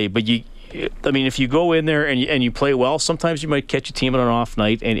last play. But if you go in there and you play well, sometimes you might catch a team on an off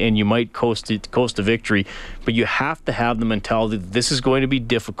night and you might coast to victory. But you have to have the mentality that this is going to be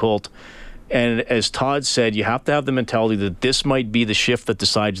difficult. And as Todd said, you have to have the mentality that this might be the shift that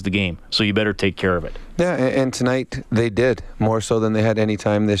decides the game. So you better take care of it. Yeah, and tonight they did, more so than they had any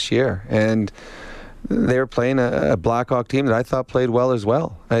time this year. And they were playing a Blackhawk team that I thought played well as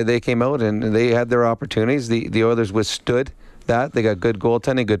well. They came out and they had their opportunities. The Oilers withstood that. They got good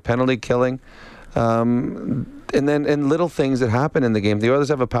goaltending, good penalty killing. And little things that happen in the game. The Oilers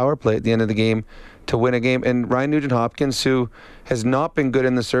have a power play at the end of the game to win a game. And Ryan Nugent-Hopkins, who has not been good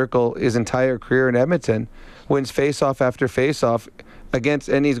in the circle his entire career in Edmonton, wins face-off after face-off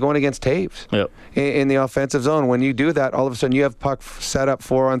and he's going against Taves in the offensive zone. When you do that, all of a sudden you have puck set up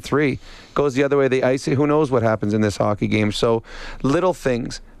 4-on-3. Goes the other way, they ice it. Who knows what happens in this hockey game? So little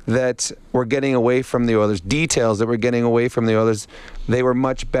things that we're getting away from the Oilers, details that we're getting away from the Oilers, they were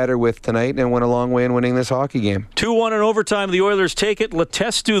much better with tonight and went a long way in winning this hockey game. 2-1 in overtime. The Oilers take it.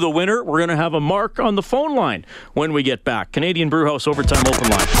 Letestu the winner. We're going to have a Mark on the phone line when we get back. Canadian Brewhouse Overtime Open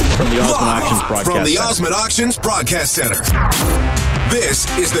Line from the Osmond Auctions Broadcast Center. From the Osmond Auctions Broadcast Center. This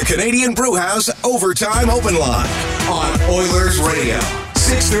is the Canadian Brewhouse Overtime Open Line on Oilers Radio.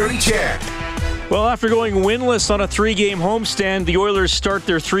 630 CHED. Well, after going winless on a 3-game homestand, the Oilers start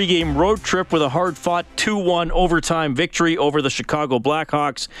their 3-game road trip with a hard-fought 2-1 overtime victory over the Chicago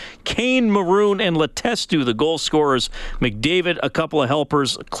Blackhawks. Kane, Maroon, and Letestu, the goal scorers. McDavid, a couple of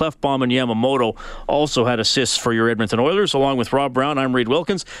helpers. Klefbom and Yamamoto also had assists for your Edmonton Oilers. Along with Rob Brown, I'm Reed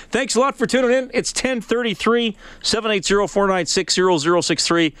Wilkins. Thanks a lot for tuning in. It's 10:33,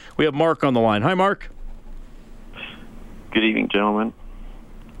 780-496-0063. We have Mark on the line. Hi, Mark. Good evening, gentlemen.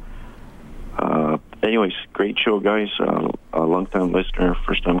 Anyways, great show, guys. A long-time listener,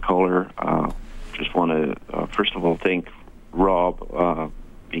 first-time caller. Just want to, first of all, thank Rob,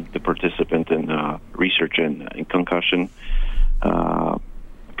 being the participant in research and concussion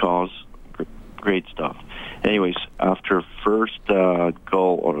cause. Great stuff. Anyways, after first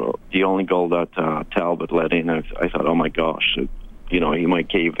goal, or the only goal that Talbot let in, I thought, oh my gosh, he might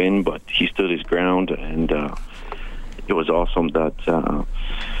cave in, but he stood his ground, and it was awesome that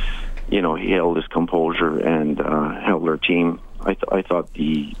he held his composure and held our team. I thought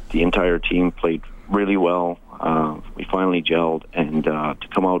the entire team played really well. We finally gelled, and to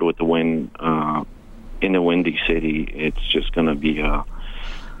come out with the win in a windy city, it's just going to be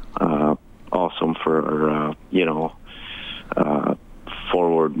awesome for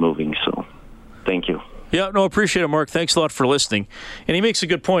forward moving. So, thank you. Yeah, no, appreciate it, Mark. Thanks a lot for listening. And he makes a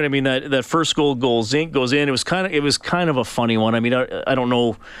good point. I mean, that first goal goes in. It was kind of a funny one. I mean, I don't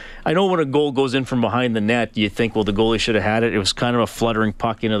know. I know when a goal goes in from behind the net, you think, well, the goalie should have had it. It was kind of a fluttering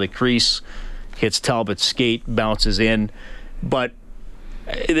puck into the crease, hits Talbot's skate, bounces in. But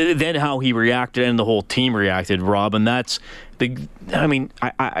then how he reacted and the whole team reacted, Rob, and that's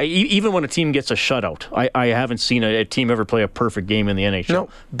I even when a team gets a shutout, I haven't seen a team ever play a perfect game in the NHL. No.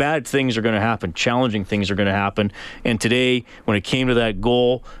 Bad things are going to happen. Challenging things are going to happen. And today, when it came to that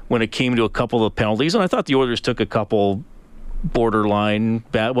goal, when it came to a couple of penalties, and I thought the Oilers took a couple borderline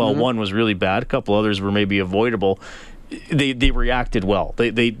bad. Well, one was really bad. A couple others were maybe avoidable. They reacted well.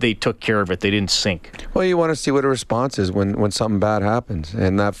 They took care of it. They didn't sink. Well, you want to see what a response is when something bad happens.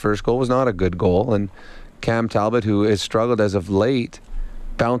 And that first goal was not a good goal. And Cam Talbot, who has struggled as of late,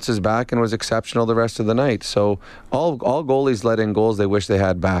 bounces back and was exceptional the rest of the night. So all goalies let in goals they wish they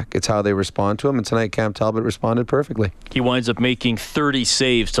had back. It's how they respond to them. And tonight, Cam Talbot responded perfectly. He winds up making 30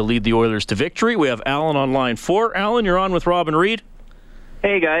 saves to lead the Oilers to victory. We have Alan on line 4. Alan, you're on with Rob and Reed.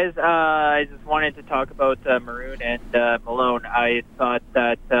 Hey, guys. I just wanted to talk about Maroon and Malone. I thought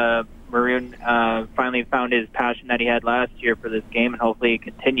that Maroon finally found his passion that he had last year for this game, and hopefully it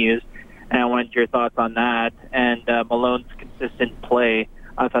continues. And I wanted your thoughts on that. And Malone's consistent play,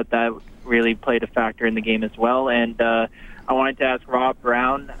 I thought that really played a factor in the game as well. And I wanted to ask Rob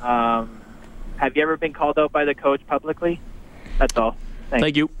Brown, have you ever been called out by the coach publicly? That's all. Thanks.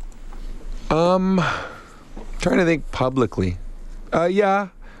 Thank you. Trying to think publicly. Yeah,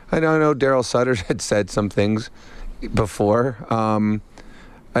 I know Daryl Sutter had said some things before.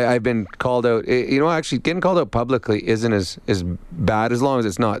 I've been called out. Actually, getting called out publicly isn't as bad as long as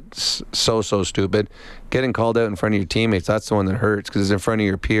it's not so stupid. Getting called out in front of your teammates, that's the one that hurts because it's in front of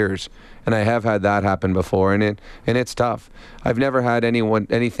your peers. And I have had that happen before, and it's tough. I've never had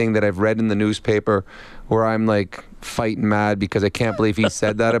anything that I've read in the newspaper where I'm like fighting mad because I can't believe he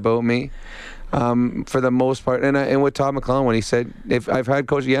said that about me. For the most part, and with Todd McClellan when he said, "If I've had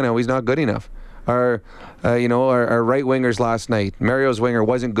coach, he's not good enough." Our right wingers last night, Mario's winger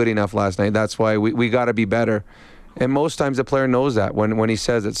wasn't good enough last night. That's why we got to be better. And most times the player knows that when he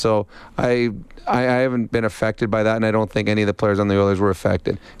says it. So I haven't been affected by that, and I don't think any of the players on the Oilers were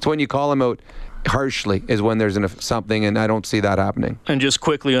affected. It's when you call them out harshly is when there's something, and I don't see that happening. And just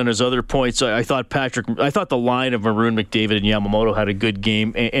quickly on his other points, I thought the line of Maroon, McDavid, and Yamamoto had a good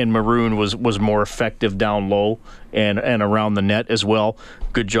game, and Maroon was more effective down low and around the net as well.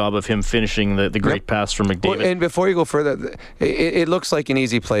 Good job of him finishing the great pass from McDavid. Well, and before you go further, it looks like an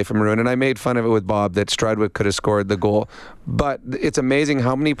easy play for Maroon, and I made fun of it with Bob that Strudwick could have scored the goal. But it's amazing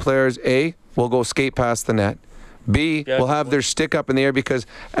how many players, A, will go skate past the net, B, will have their stick up in the air, because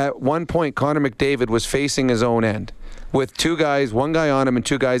at one point Connor McDavid was facing his own end with one guy on him and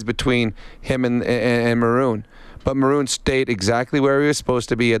two guys between him and Maroon. But Maroon stayed exactly where he was supposed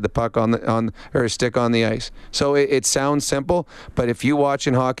to be, had the puck or a stick on the ice. So it sounds simple, but if you watch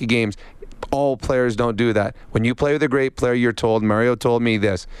in hockey games, all players don't do that. When you play with a great player, you're told, Mario told me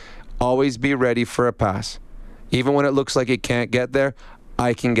this, always be ready for a pass. Even when it looks like it can't get there,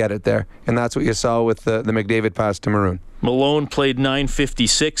 I can get it there. And that's what you saw with the McDavid pass to Maroon. Malone played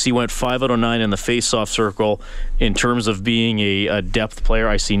 .956. He went 5 out of 9 in the face-off circle. In terms of being a depth player,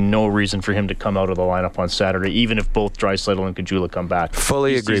 I see no reason for him to come out of the lineup on Saturday, even if both Draisaitl and Caggiula come back.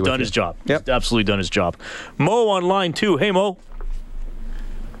 Fully agree with you. He's done his job. Yep. He's absolutely done his job. Mo on line 2. Hey, Mo.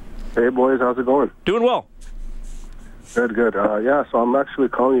 Hey, boys. How's it going? Doing well. Good. Yeah, so I'm actually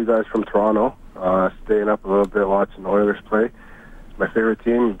calling you guys from Toronto, staying up a little bit watching the Oilers play. My favorite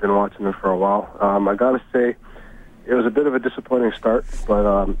team. I've been watching them for a while. I got to say, it was a bit of a disappointing start, but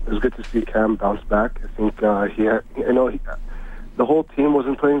it was good to see Cam bounce back. I think the whole team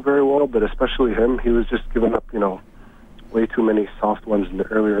wasn't playing very well, but especially him. He was just giving up, way too many soft ones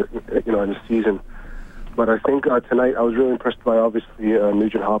earlier, in the season. But I think tonight I was really impressed by, obviously,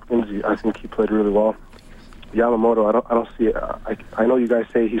 Nugent Hopkins. I think he played really well. Yamamoto, I don't see it. I know you guys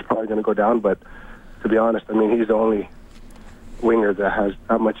say he's probably going to go down, but to be honest, I mean, he's the only winger that has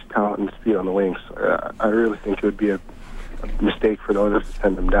that much talent and speed on the wings. I really think it would be a mistake for the others to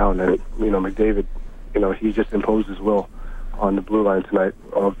send him down. And, McDavid, he just imposed his will on the blue line tonight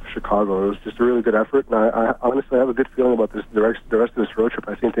of Chicago. It was just a really good effort, and I honestly have a good feeling about this. The rest of this road trip,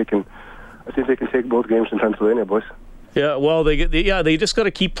 I think they can take both games in Pennsylvania, boys. Yeah, well, they just got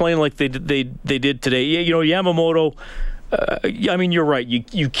to keep playing like they did today. Yamamoto. I mean, you're right.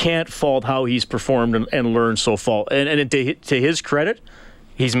 You can't fault how he's performed and learned so far. And to his credit,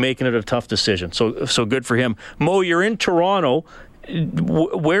 he's making it a tough decision. So good for him. Mo, you're in Toronto.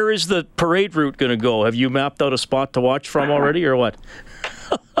 Where is the parade route going to go? Have you mapped out a spot to watch from already, or what?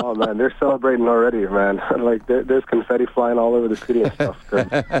 Oh man, they're celebrating already, man. Like there's confetti flying all over the city and stuff.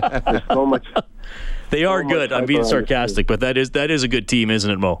 There's so much. They are good. I'm being sarcastic, but that is a good team,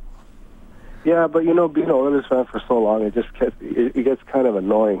 isn't it, Mo? Yeah, but being an Oilers fan for so long, it gets kind of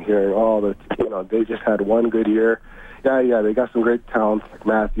annoying hearing they just had one good year. Yeah, they got some great talents like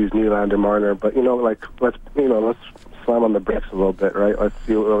Matthews, Nylander, Marner, but let's slam on the brakes a little bit, right? Let's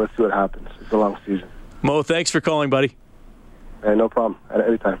see what happens. It's a long season. Mo, thanks for calling, buddy. Hey, no problem. At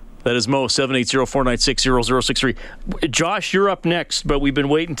any time. That is Mo, 780-496-0063. Josh, you're up next, but we've been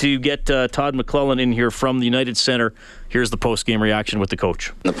waiting to get Todd McClellan in here from the United Center. Here's the post-game reaction with the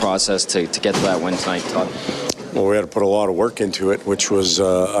coach. The process to get to that win tonight, Todd? Well, we had to put a lot of work into it, which was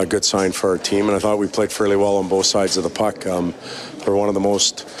a good sign for our team, and I thought we played fairly well on both sides of the puck. We're one of the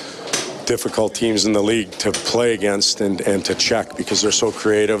most difficult teams in the league to play against and to check because they're so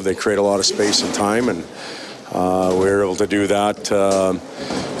creative. They create a lot of space and time, and we were able to do that,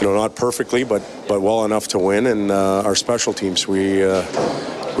 not perfectly, but well enough to win. And our special teams, we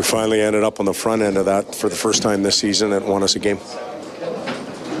finally ended up on the front end of that for the first time this season and won us a game.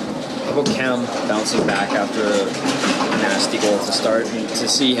 How about Cam bouncing back after a nasty goal to start, and to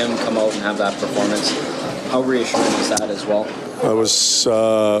see him come out and have that performance? How reassuring is that as well? It was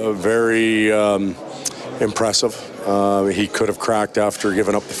very impressive. He could have cracked after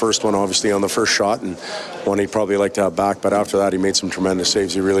giving up the first one, obviously, on the first shot, and one he'd probably like to have back. But after that, he made some tremendous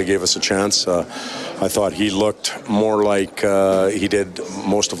saves. He really gave us a chance. I thought he looked more like he did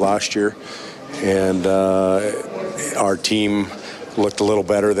most of last year, and our team looked a little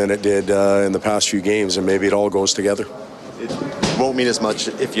better than it did in the past few games, and maybe it all goes together. It won't mean as much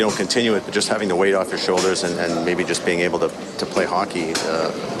if you don't continue it, but just having the weight off your shoulders and maybe just being able to play hockey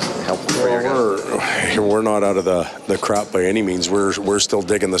helpful for your guys. We're not out of the crap by any means. We're still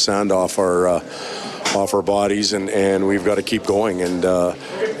digging the sand off our bodies, and we've got to keep going. And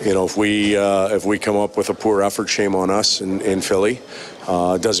if we come up with a poor effort, shame on us in Philly.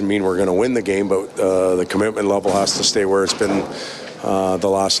 It doesn't mean we're going to win the game, but the commitment level has to stay where it's been the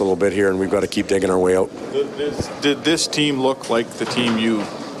last little bit here, and we've got to keep digging our way out. Did this team look like the team you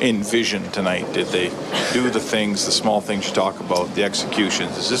envisioned tonight? Did they do the small things you talk about, the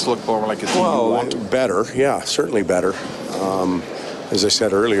executions? Does this look more like a team you want? Better, yeah, certainly better. As I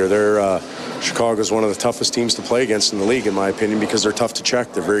said earlier, Chicago's one of the toughest teams to play against in the league, in my opinion, because they're tough to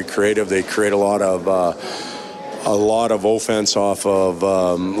check. They're very creative. They create a lot of offense off of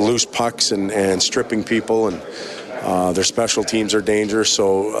loose pucks and stripping people, and their special teams are dangerous.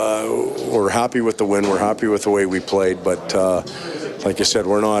 So we're happy with the win. We're happy with the way we played, but like I said,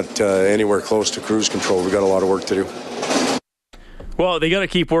 we're not anywhere close to cruise control. We've got a lot of work to do. Well, they got to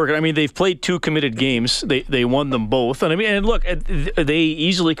keep working. I mean, they've played 2 committed games. They won them both. And look, they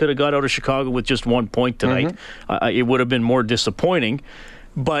easily could have got out of Chicago with just 1 point tonight. Mm-hmm. It would have been more disappointing.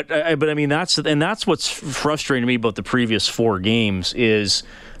 But I mean, that's what's frustrating me about the previous 4 games is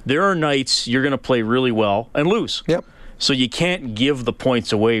there are nights you're going to play really well and lose. Yep. So you can't give the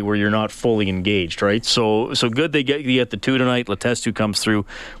points away where you're not fully engaged, right? So good they get the 2 tonight. Letestu comes through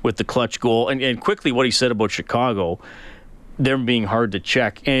with the clutch goal. And quickly what he said about Chicago, them being hard to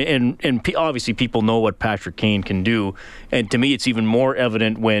check. And obviously people know what Patrick Kane can do. And to me, it's even more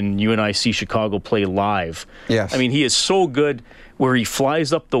evident when you and I see Chicago play live. Yes. I mean, he is so good where he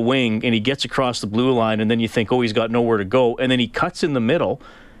flies up the wing and he gets across the blue line, and then you think, oh, he's got nowhere to go. And then he cuts in the middle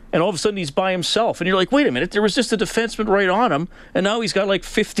and all of a sudden he's by himself. And you're like, wait a minute, there was just a defenseman right on him, and now he's got like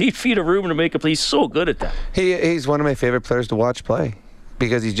 15 feet of room to make a play. He's so good at that. He's one of my favorite players to watch play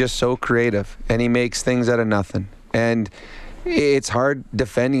because he's just so creative, and he makes things out of nothing. And it's hard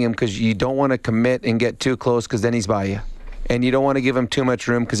defending him because you don't want to commit and get too close because then he's by you. And you don't want to give him too much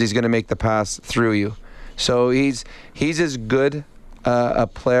room because he's going to make the pass through you. So he's as good a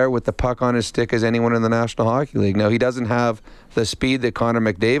player with the puck on his stick as anyone in the National Hockey League. Now, he doesn't have the speed that Connor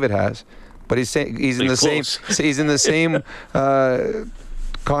McDavid has, but he's in the same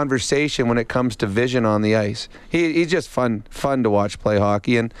conversation when it comes to vision on the ice. He's just fun to watch play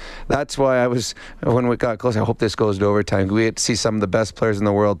hockey, and that's why when we got close, I hope this goes to overtime. We had to see some of the best players in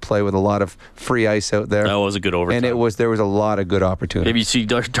the world play with a lot of free ice out there. That was a good overtime. And there was a lot of good opportunity. Maybe you see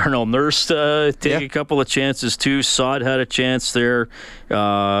Darnell Nurse take a couple of chances too. Sod had a chance there.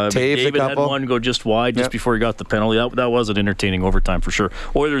 David had one go just wide just before he got the penalty. That was an entertaining overtime for sure.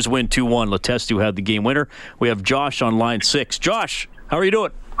 Oilers win 2-1. Letestu had the game winner. We have Josh on line 6. Josh, how are you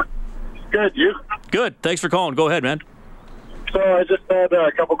doing? Good, you? Good. Thanks for calling. Go ahead, man. So I just had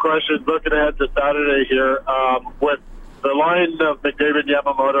a couple questions looking ahead to Saturday here. With the line of McDavid,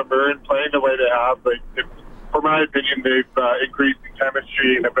 Yamamoto, Maroon playing the way they have, for my opinion, they've increased in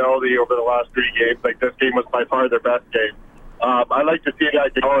chemistry and ability over the last 3 games. This game was by far their best game. I'd like to see a guy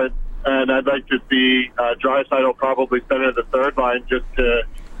going, and I'd like to see Draisaitl probably center the third line just to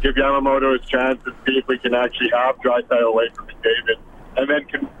give Yamamoto his chance and see if we can actually have Draisaitl away from McDavid. And then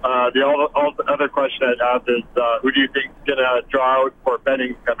the other question I'd have is, who do you think is going to draw out for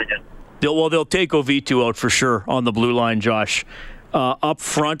Benning coming in? They'll take Ovitu out for sure on the blue line, Josh. Up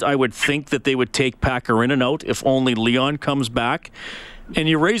front, I would think that they would take Pakarinen out if only Leon comes back. And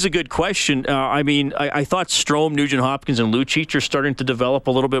you raise a good question. I thought Strome, Nugent Hopkins, and Lucic are starting to develop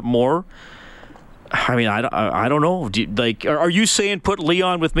a little bit more. I don't know. Are you saying put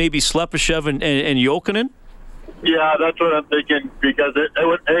Leon with maybe Slepyshev and Jokinen? Yeah, that's what I'm thinking, because he's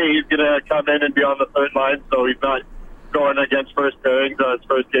going to come in and be on the third line, so he's not going against first pairings on his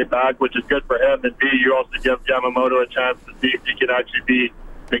first game back, which is good for him. And B, you also give Yamamoto a chance to see if he can actually be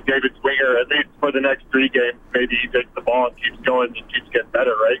McDavid's winger, at least for the next 3 games. Maybe he takes the ball and keeps going and keeps getting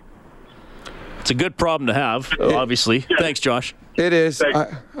better, right? It's a good problem to have, obviously. Yeah. Thanks, Josh. It is.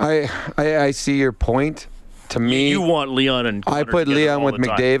 I see your point. To me, you want Leon and Connor. I put Leon with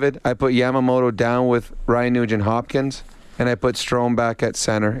McDavid. I put Yamamoto down with Ryan Nugent-Hopkins, and I put Strome back at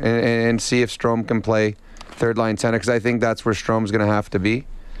center and see if Strome can play third line center, because I think that's where Strome's going to have to be.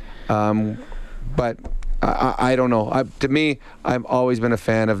 But I don't know. To me, I've always been a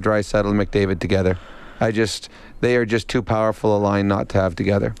fan of Draisaitl and McDavid together. They are just too powerful a line not to have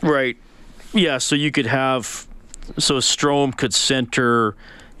together. Right. Yeah. So you could have. So Strome could center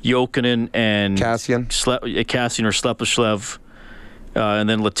Jokinen and Cassian or Slepyshev, and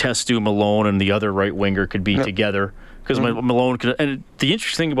then Letestu, Malone, and the other right winger could be together, because Malone could. And the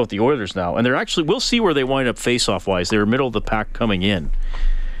interesting thing about the Oilers now, and we'll see where they wind up face-off wise. They're middle of the pack coming in.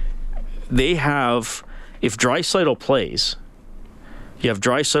 They have, if Draisaitl plays, you have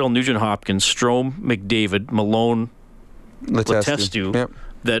Draisaitl, Nugent Hopkins, Strome, McDavid, Malone, Letestu.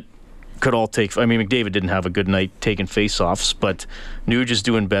 That could all take. McDavid didn't have a good night taking face-offs, but Nuge is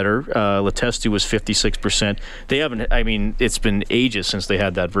doing better. Letestu was 56%. They haven't. It's been ages since they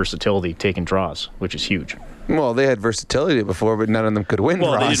had that versatility taking draws, which is huge. Well, they had versatility before, but none of them could win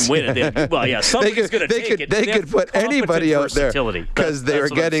draws. Well, they didn't win it. Somebody's going to take it. They could put anybody out there because they were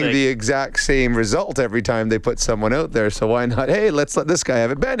getting the exact same result every time they put someone out there. So why not? Hey, let's let this guy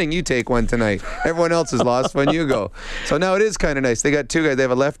have it. Benning, you take one tonight. Everyone else has lost when you go. So now it is kind of nice. They got 2 guys. They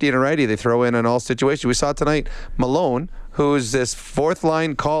have a lefty and a righty. They throw in all situations. We saw tonight Malone, who's this 4th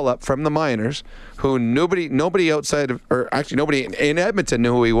line call-up from the minors, who nobody outside of, or actually nobody in Edmonton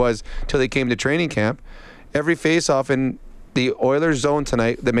knew who he was till they came to training camp. Every face-off in the Oilers zone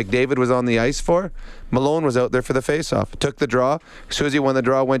tonight that McDavid was on the ice for, Malone was out there for the face-off. Took the draw. As soon as he won the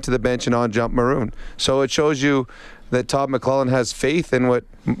draw, went to the bench and on-jumped Maroon. So it shows you that Todd McLellan has faith in what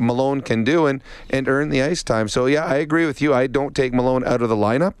Malone can do and earn the ice time. So, yeah, I agree with you. I don't take Malone out of the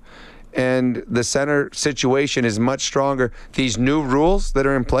lineup. And the center situation is much stronger. These new rules that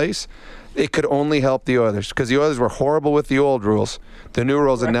are in place, it could only help the Oilers, because the Oilers were horrible with the old rules. The new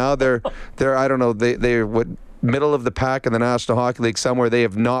rules, and now they're I don't know, they're middle of the pack in the National Hockey League somewhere. They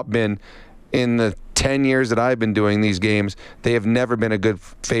have not been in the 10 years that I've been doing these games. They have never been a good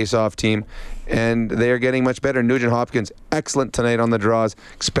face-off team, and they are getting much better. Nugent Hopkins, excellent tonight on the draws,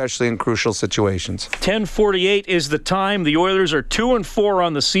 especially in crucial situations. 10:48 is the time. The Oilers are 2-4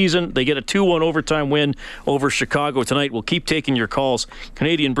 on the season. They get a 2-1 overtime win over Chicago tonight. We'll keep taking your calls.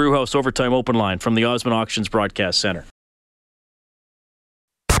 Canadian Brewhouse Overtime Open Line from the Osmond Auctions Broadcast Center.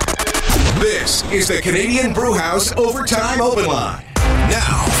 This is the Canadian Brewhouse Overtime Open Line.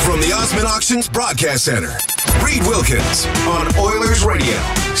 Now, from the Osmond Auctions Broadcast Center, Reed Wilkins on Oilers Radio,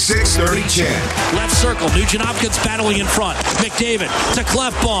 630 CHED. Left circle, Nugent Hopkins battling in front. McDavid to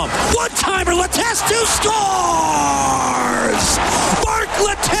Clefbaum. One-timer, Letestu scores! Mark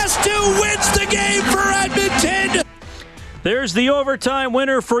Letestu wins the game for Edmonton! There's the overtime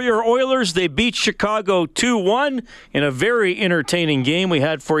winner for your Oilers. They beat Chicago 2-1 in a very entertaining game we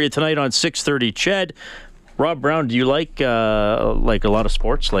had for you tonight on 630 CHED. Rob Brown, do you like a lot of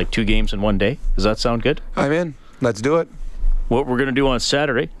sports, like 2 games in one day? Does that sound good? I'm in. Let's do it. What we're going to do on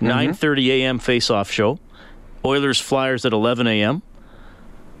Saturday, 9:30 a.m. face-off show. Oilers Flyers at 11 a.m.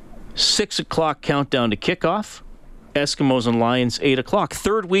 6 o'clock countdown to kickoff. Eskimos and Lions 8 o'clock.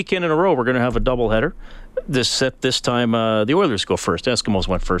 Third weekend in a row, we're going to have a doubleheader. This time, the Oilers go first. Eskimos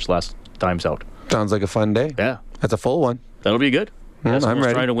went first last time's out. Sounds like a fun day. Yeah. That's a full one. That'll be good. Eskimos I'm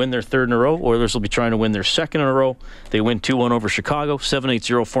ready. trying to win their third in a row. Oilers will be trying to win their second in a row. They win 2-1 over Chicago.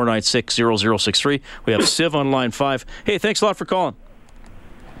 780-496-0063. We have Siv on line 5. Hey, thanks a lot for calling.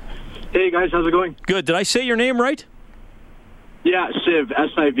 Hey, guys. How's it going? Good. Did I say your name right? Yeah, Siv,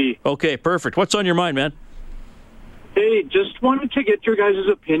 S-I-V. Okay, perfect. What's on your mind, man? Hey, just wanted to get your guys'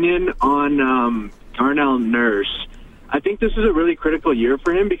 opinion on Darnell Nurse. I think this is a really critical year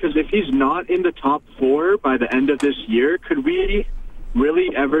for him because if he's not in the top 4 by the end of this year, could we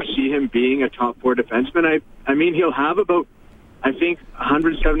really ever see him being a top 4 defenseman? I mean, he'll have about, I think,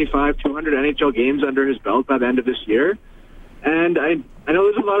 175, 200 NHL games under his belt by the end of this year. And I know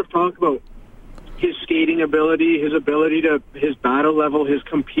there's a lot of talk about his skating ability, his battle level, his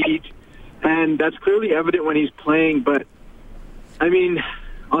compete, and that's clearly evident when he's playing. But, I mean,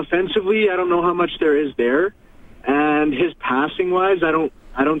 offensively, I don't know how much there is there. And his passing-wise, I don't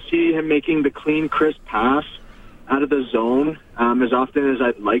see him making the clean, crisp pass out of the zone as often as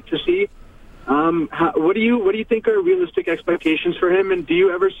I'd like to see. What do you think are realistic expectations for him? And do you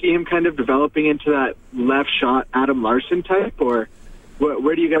ever see him kind of developing into that left shot Adam Larson type, or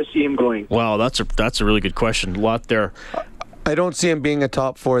where do you guys see him going? Wow, that's a really good question. A lot there. I don't see him being a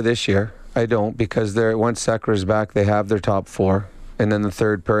top 4 this year. I don't, because once Sekera's back, they have their top 4. And then the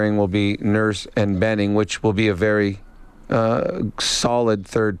third pairing will be Nurse and Benning, which will be a very solid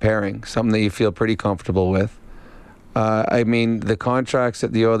third pairing, something that you feel pretty comfortable with. I mean, the contracts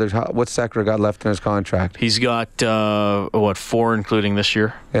at the Oilers, what's Sekera got left in his contract? He's got, 4 including this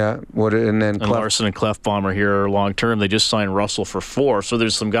year? Yeah. And Larson and Clefbaum are here long-term. They just signed Russell for 4, so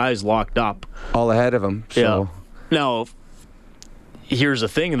there's some guys locked up. All ahead of him. So. Yeah. Now, here's the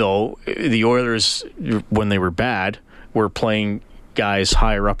thing, though. The Oilers, when they were bad, were playing guys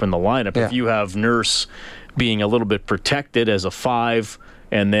higher up in the lineup. Yeah. If you have Nurse being a little bit protected as a 5,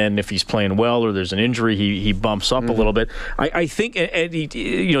 and then if he's playing well or there's an injury, he bumps up a little bit. I think, and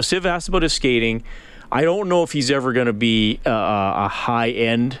Siv asked about his skating. I don't know if he's ever going to be a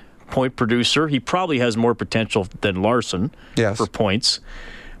high-end point producer. He probably has more potential than Larson for points.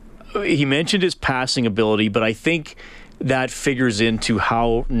 He mentioned his passing ability, but I think that figures into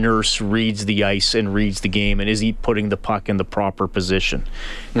how Nurse reads the ice and reads the game, and is he putting the puck in the proper position?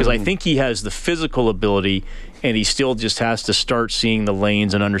 Because I think he has the physical ability, and he still just has to start seeing the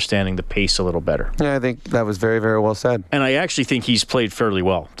lanes and understanding the pace a little better. Yeah, I think that was very, very well said. And I actually think he's played fairly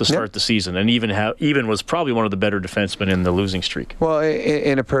well to start the season, and even was probably one of the better defensemen in the losing streak. Well,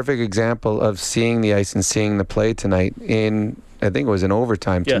 in a perfect example of seeing the ice and seeing the play tonight, I think it was in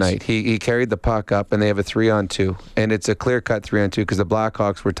overtime tonight. Yes. He carried the puck up, and they have a 3-on-2. And it's a clear-cut 3-on-2 because the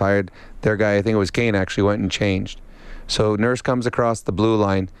Blackhawks were tired. Their guy, I think it was Kane, actually went and changed. So Nurse comes across the blue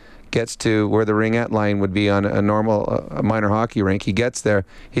line, gets to where the ringette line would be on a normal minor hockey rink. He gets there.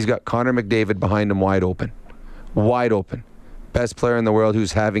 He's got Connor McDavid behind him wide open. Wide open. Best player in the world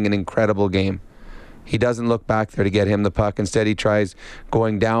who's having an incredible game. He doesn't look back there to get him the puck. Instead, he tries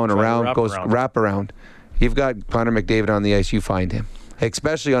going down, wrap around. You've got Connor McDavid on the ice, you find him.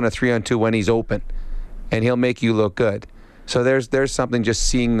 Especially on a 3-on-2 when he's open. And he'll make you look good. So there's something just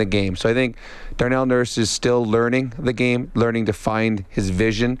seeing the game. So I think Darnell Nurse is still learning the game, learning to find his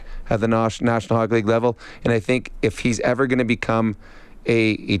vision at the National Hockey League level. And I think if he's ever going to become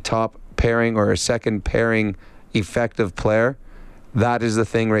a top pairing or a second pairing effective player, that is the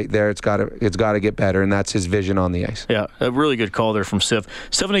thing right there. It's got to get better, and that's his vision on the ice. Yeah, a really good call there from Siv.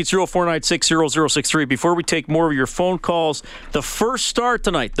 780-496-0063. Before we take more of your phone calls, the first start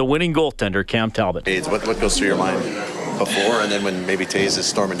tonight, the winning goaltender, Cam Talbot. What goes through your mind before, and then when maybe Taze is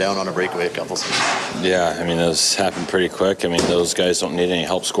storming down on a breakaway a couple times? Yeah, I mean, those happen pretty quick. I mean, those guys don't need any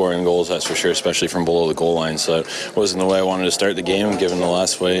help scoring goals, that's for sure, especially from below the goal line. So it wasn't the way I wanted to start the game, given the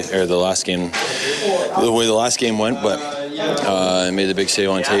way the last game went, but I made the big save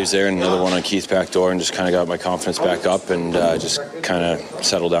on Taves there, and another one on Keith's back door, and just kind of got my confidence back up, and just kind of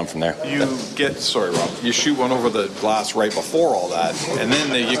settled down from there. Sorry, Rob, you shoot one over the glass right before all that, and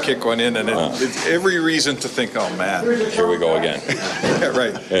then you kick one in, and it's every reason to think, oh man, here we go again. Yeah,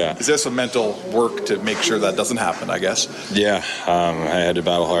 right. Yeah. Is there some mental work to make sure that doesn't happen, I guess? Yeah, I had to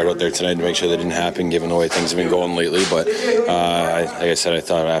battle hard out there tonight to make sure that didn't happen, given the way things have been going lately. But like I said, I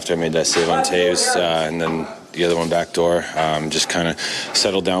thought after I made that save on Taves and then the other one back door, just kind of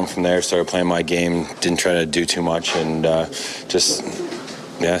settled down from there, started playing my game, didn't try to do too much, and just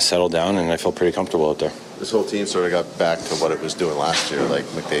settled down, and I felt pretty comfortable out there. This whole team sort of got back to what it was doing last year. Like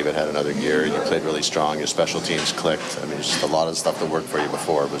McDavid had another year. You played really strong. Your special teams clicked. I mean, just a lot of stuff that worked for you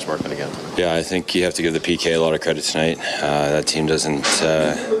before was working again. Yeah, I think you have to give the PK a lot of credit tonight. That team doesn't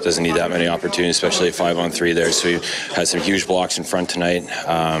need that many opportunities, especially at 5-on-3 there. So we had some huge blocks in front tonight,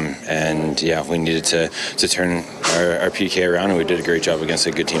 and we needed to turn our PK around, and we did a great job against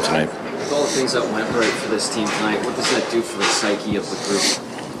a good team tonight. With all the things that went right for this team tonight, what does that do for the psyche of the group?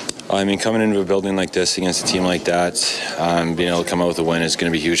 I mean, coming into a building like this against a team like that, being able to come out with a win is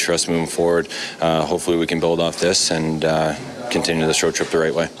going to be huge for us moving forward. Hopefully we can build off this and continue this road trip the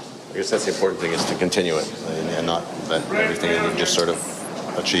right way. I guess that's the important thing, is to continue it and not let everything that you just sort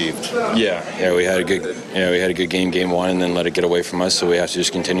of achieved. Yeah, we had a good game one, and then let it get away from us. So we have to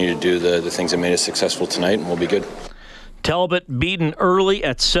just continue to do the things that made us successful tonight, and we'll be good. Talbot beaten early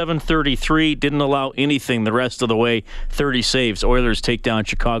at 7:33, didn't allow anything the rest of the way, 30 saves. Oilers take down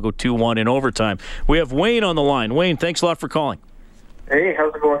Chicago 2-1 in overtime. We have Wayne on the line. Wayne, thanks a lot for calling. Hey,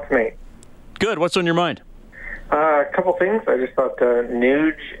 how's it going tonight? Good. What's on your mind? A couple things. I just thought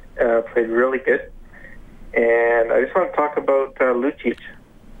Nuge played really good. And I just want to talk about Lucic.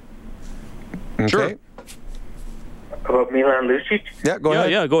 Okay. Sure. About Milan Lucic? Yeah, go ahead.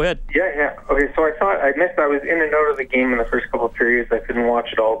 Yeah, go ahead. Yeah. Okay, so I was in and out of the game in the first couple of periods. I couldn't watch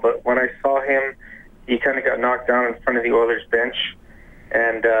it all, but when I saw him, he kind of got knocked down in front of the Oilers bench,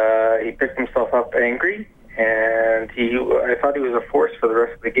 and he picked himself up angry, and I thought he was a force for the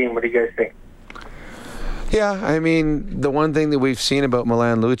rest of the game. What do you guys think? Yeah, I mean, the one thing that we've seen about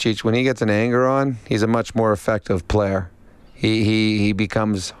Milan Lucic, when he gets an anger on, he's a much more effective player. He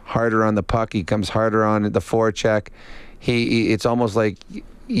becomes harder on the puck. He becomes harder on the forecheck. It's almost like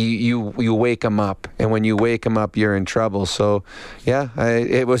you wake him up, and when you wake him up, you're in trouble. So, yeah,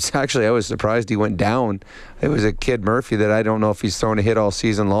 I was surprised he went down. It was a kid, Murphy, that I don't know if he's thrown a hit all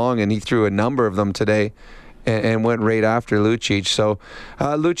season long, and he threw a number of them today, and went right after Lucic. So,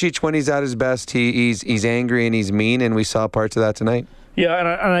 Lucic, when he's at his best, he's angry and he's mean, and we saw parts of that tonight. Yeah,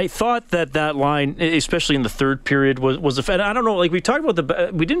 and I thought that line, especially in the third period, was a. And I don't know, like we talked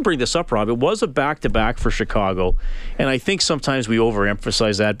about we didn't bring this up, Rob. It was a back-to-back for Chicago, and I think sometimes we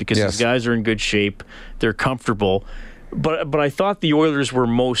overemphasize that because these guys are in good shape, they're comfortable. But I thought the Oilers were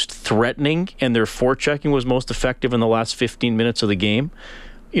most threatening, and their forechecking was most effective in the last 15 minutes of the game.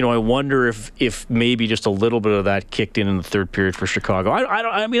 You know, I wonder if maybe just a little bit of that kicked in the third period for Chicago.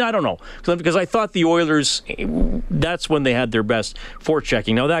 I don't know. Because I thought the Oilers, that's when they had their best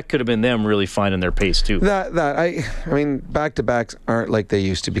forechecking. Now, that could have been them really finding their pace, too. I mean, back-to-backs aren't like they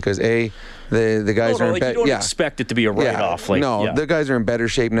used to because, the guys are in better. You don't expect it to be a write-off. The guys are in better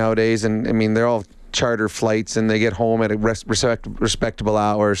shape nowadays, and, I mean, they're all charter flights and they get home at a respectable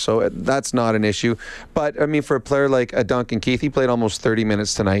hour, so that's not an issue. But I mean, for a player like Duncan Keith, he played almost 30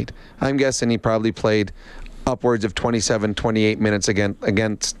 minutes tonight. I'm guessing he probably played upwards of 27-28 minutes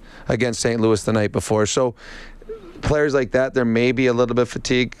against St. Louis the night before. So players like that, there may be a little bit of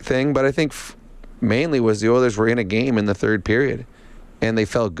fatigue thing, but I think mainly was the Oilers were in a game in the third period and they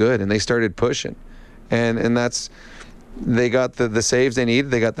felt good and they started pushing, and that's. They got the saves they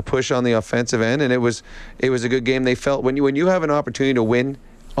needed. They got the push on the offensive end, and it was a good game. They felt when you have an opportunity to win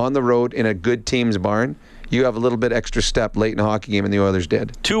on the road in a good team's barn, you have a little bit extra step late in a hockey game, and the Oilers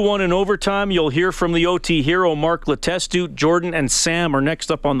did. 2-1 in overtime. You'll hear from the OT hero, Mark Letestu. Jordan and Sam are next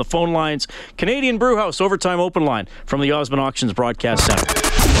up on the phone lines. Canadian Brewhouse Overtime Open Line from the Osmond Auctions Broadcast Center.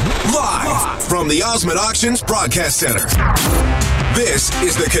 Live from the Osmond Auctions Broadcast Center. This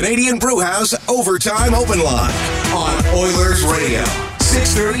is the Canadian Brewhouse Overtime Open Line on Oilers Radio.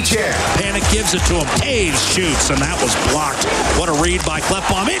 6:30 Chad. Panic gives it to him. Taves shoots, and that was blocked. What a read by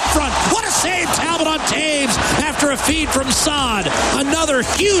Klefbom in front. What a save, Talbot on Taves after a feed from Saad. Another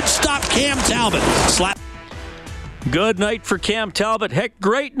huge stop, Cam Talbot. Slap. Good night for Cam Talbot. Heck,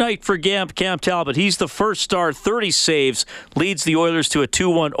 great night for Cam Talbot. He's the first star, 30 saves, leads the Oilers to a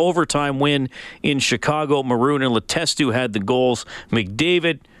 2-1 overtime win in Chicago. Maroon and Letestu had the goals.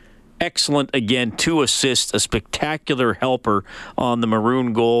 McDavid, excellent again, 2 assists, a spectacular helper on the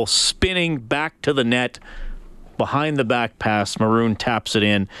Maroon goal, spinning back to the net. behind the back pass. Maroon taps it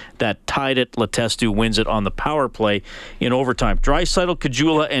in. That tied it. Letestu wins it on the power play in overtime. Draisaitl,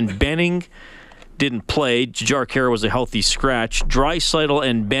 Caggiula, and Benning didn't play. Jujhar Khaira was a healthy scratch. Draisaitl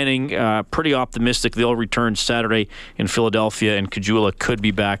and Benning, pretty optimistic they'll return Saturday in Philadelphia, and Caggiula could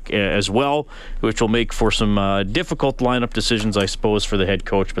be back as well, which will make for some difficult lineup decisions, I suppose, for the head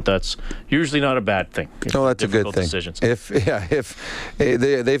coach, but that's usually not a bad thing. No, that's a good thing. Decisions. If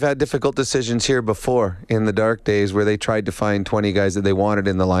they've had difficult decisions here before in the dark days where they tried to find 20 guys that they wanted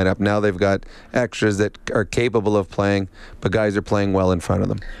in the lineup. Now they've got extras that are capable of playing, but guys are playing well in front of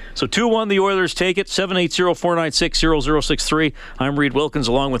them. So 2-1, the Oilers take it. 780-496-0063. I'm Reed Wilkins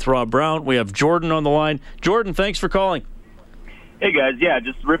along with Rob Brown. We have Jordan on the line. Jordan, thanks for calling. Hey, guys. Yeah,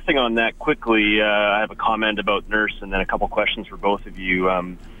 just riffing on that quickly, I have a comment about Nurse and then a couple questions for both of you.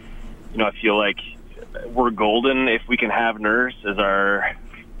 I feel like we're golden if we can have Nurse as our,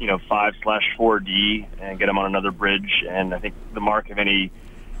 5/4D and get him on another bridge. And I think the mark of any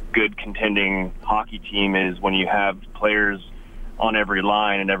good contending hockey team is when you have players on every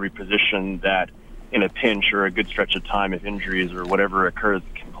line and every position that in a pinch or a good stretch of time, if injuries or whatever occurs,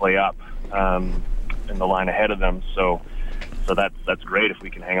 can play up in the line ahead of them. So that's great if we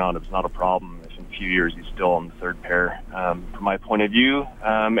can hang on. It's not a problem if in a few years he's still on the third pair, from my point of view.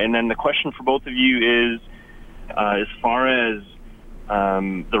 And then the question for both of you is, as far as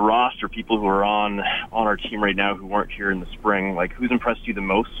the roster, people who are on our team right now who weren't here in the spring, like who's impressed you the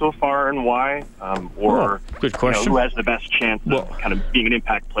most so far and why? Good question. Who has the best chance of kind of being an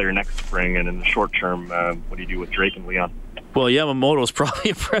impact player next spring? And in the short term, what do you do with Drake and Leon? Well, Yamamoto's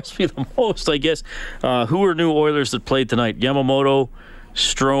probably impressed me the most, I guess. Who are new Oilers that played tonight? Yamamoto,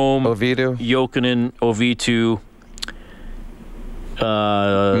 Strome, Ovitu, Jokinen, Ovitu.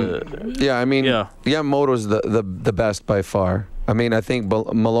 Yamamoto's the best by far. I mean, I think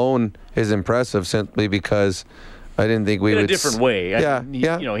Malone is impressive simply because I didn't think we would... In a different way.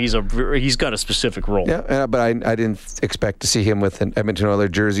 He's got a specific role. Yeah, but I didn't expect to see him with an Edmonton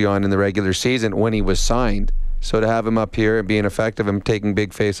Oilers jersey on in the regular season when he was signed. So to have him up here and being effective and taking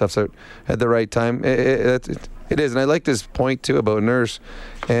big face-offs at the right time, it is. And I liked his point, too, about Nurse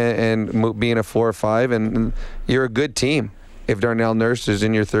and being a 4-5. And you're a good team if Darnell Nurse is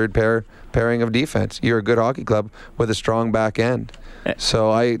in your third pairing of defense. You're a good hockey club with a strong back end.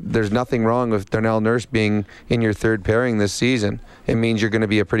 So there's nothing wrong with Darnell Nurse being in your third pairing this season. It means you're going to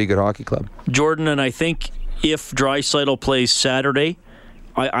be a pretty good hockey club. Jordan, and I think if Draisaitl plays Saturday,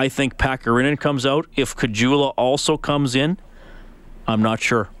 I think Pakarinen comes out. If Caggiula also comes in, I'm not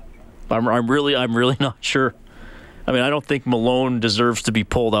sure. I'm really not sure. I mean, I don't think Malone deserves to be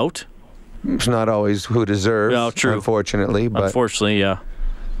pulled out. It's not always who deserves. No, true. Unfortunately, yeah.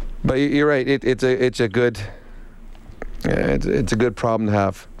 But you're right. It's a good problem to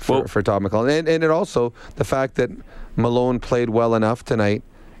have for Todd McLellan, and it also the fact that Malone played well enough tonight.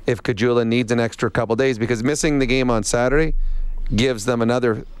 If Caggiula needs an extra couple days, because missing the game on Saturday gives them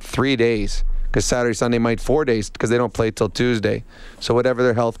another 3 days, because Saturday, Sunday might 4 days because they don't play till Tuesday. So whatever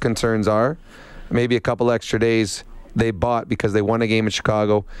their health concerns are, maybe a couple extra days they bought because they won a game in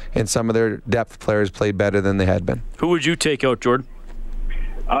Chicago and some of their depth players played better than they had been. Who would you take out, Jordan?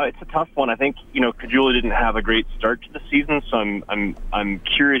 It's a tough one. I think Caggiula didn't have a great start to the season, so I'm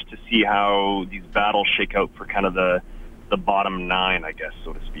curious to see how these battles shake out for kind of the bottom nine, I guess,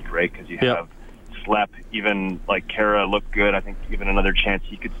 so to speak, right? Because you have Slep, even like Khaira looked good. I think given another chance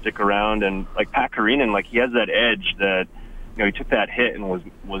he could stick around, and like Pakarinen, like he has that edge that he took that hit and was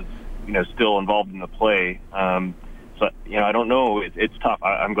still involved in the play. So I don't know. It's tough.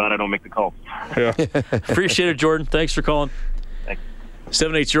 I'm glad I don't make the call. Yeah, appreciate it, Jordan. Thanks for calling.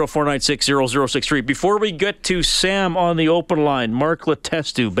 780-496-0063. Before we get to Sam on the open line, Mark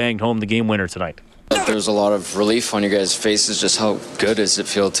Letestu banged home the game winner tonight. There's a lot of relief on your guys' faces. Just how good does it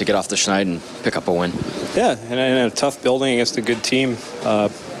feel to get off the schneid and pick up a win? Yeah, and in a tough building against a good team.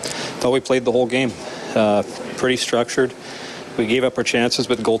 Thought we played the whole game. Pretty structured. We gave up our chances,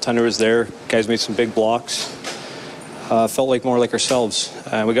 but the goaltender was there. Guys made some big blocks. Felt like more like ourselves.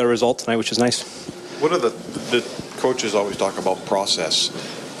 We got a result tonight, which is nice. What are the coaches always talk about process?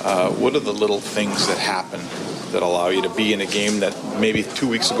 What are the little things that happen that allow you to be in a game that maybe 2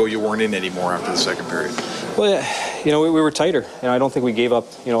 weeks ago you weren't in anymore after the second period? Well, yeah, we were tighter. I don't think we gave up,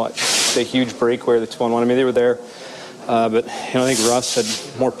 a huge break where the 2-on-1. I mean, they were there. But I think Russ had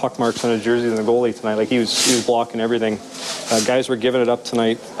more puck marks on his jersey than the goalie tonight. Like he was blocking everything. Guys were giving it up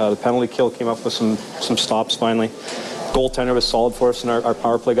tonight. The penalty kill came up with some stops finally. Goaltender was solid for us, and our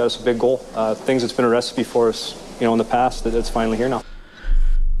power play got us a big goal. Things that's been a recipe for us, in the past, that's finally here now.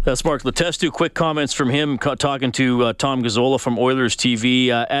 That's Mark Letestu. Quick comments from him talking to Tom Gazzola from Oilers TV.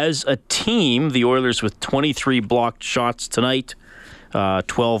 As a team, the Oilers with 23 blocked shots tonight,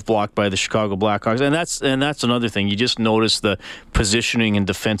 12 blocked by the Chicago Blackhawks. And that's another thing. You just notice the positioning and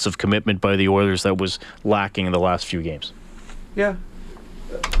defensive commitment by the Oilers that was lacking in the last few games. Yeah,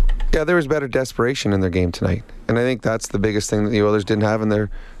 there was better desperation in their game tonight. And I think that's the biggest thing that the Oilers didn't have in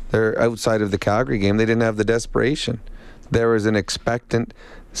their outside of the Calgary game. They didn't have the desperation. There was an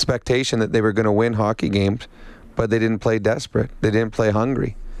expectation that they were going to win hockey games, but they didn't play desperate. They didn't play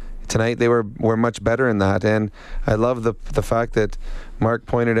hungry. Tonight they were much better in that, and I love the fact that Mark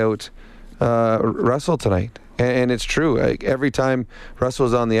pointed out Russell tonight, and it's true. Every time Russell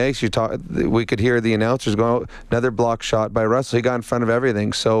was on the ice, we could hear the announcers going, another block shot by Russell. He got in front of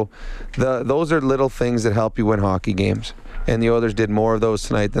everything. So those are little things that help you win hockey games, and the Oilers did more of those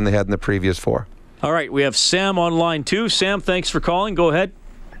tonight than they had in the previous 4. All right, we have Sam on line 2. Sam, thanks for calling. Go ahead.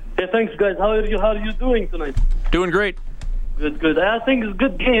 Yeah, thanks, guys. How are you doing tonight? Doing great. Good. I think it's a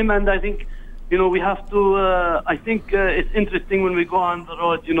good game, and I think, we have to, I think it's interesting when we go on the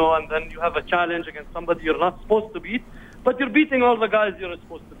road, and then you have a challenge against somebody you're not supposed to beat, but you're beating all the guys you're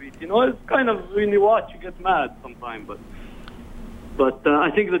supposed to beat. It's kind of, when you watch, you get mad sometimes, but I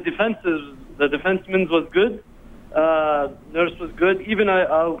think the defenseman was good. Nurse was good. Even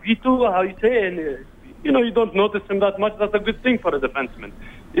Vito, how you say, and you don't notice him that much. That's a good thing for a defenseman.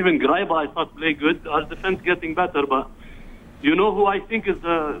 Even Greiba, I thought, play good. Our defense getting better, but you know who I think is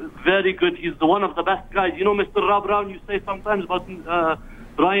very good? He's one of the best guys. Mr. Rob Brown, you say sometimes about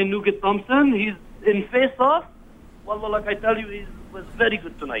Ryan Nugent-Thompson. He's in face-off. Well, like I tell you, he was very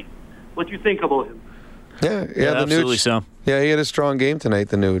good tonight. What do you think about him? Yeah, the absolutely, Nuge. Sam. Yeah, he had a strong game tonight,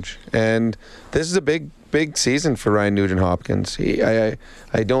 the Nuge. And this is a big season for Ryan Nugent-Hopkins.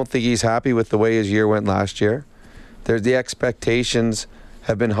 I don't think he's happy with the way his year went last year. The expectations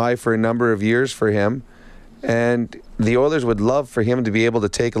have been high for a number of years for him. And the Oilers would love for him to be able to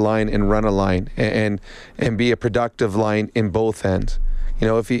take a line and run a line and be a productive line in both ends.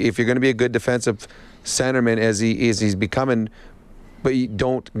 If you're going to be a good defensive centerman as he's becoming, but you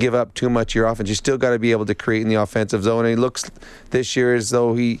don't give up too much of your offense. You still got to be able to create in the offensive zone. And he looks this year as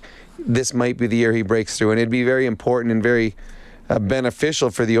though this might be the year he breaks through. And it'd be very important and very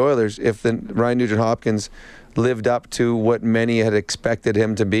beneficial for the Oilers if Ryan Nugent-Hopkins lived up to what many had expected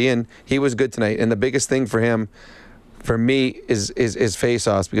him to be, and he was good tonight. And the biggest thing for him, for me, is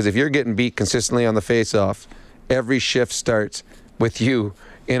face-offs, because if you're getting beat consistently on the face-off, every shift starts with you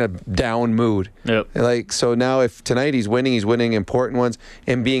in a down mood. Yep. So now if tonight he's winning important ones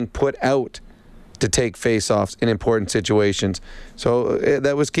and being put out to take face-offs in important situations. So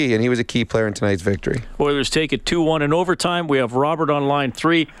that was key, and he was a key player in tonight's victory. Oilers take it 2-1 in overtime. We have Robert on line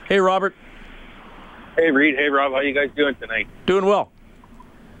 3. Hey, Robert. Hey, Reed. Hey, Rob. How you guys doing tonight? Doing well.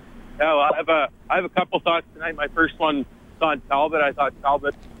 I have a couple thoughts tonight. My first one is on Talbot. I thought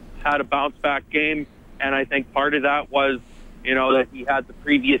Talbot had a bounce-back game, and I think part of that was, that he had the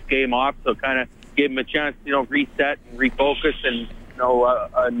previous game off, so kind of gave him a chance to, reset and refocus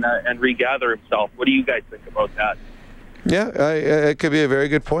and regather himself. What do you guys think about that? Yeah, it could be a very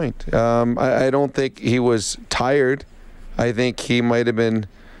good point. I don't think he was tired. I think he might have been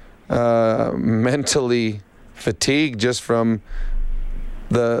mentally fatigued just from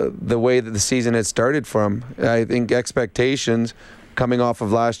the way that the season had started for him. I think expectations coming off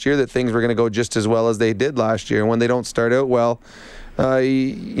of last year that things were going to go just as well as they did last year. And when they don't start out well,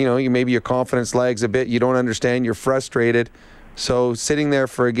 maybe your confidence lags a bit. You don't understand. You're frustrated. So sitting there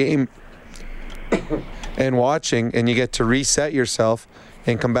for a game and watching, and you get to reset yourself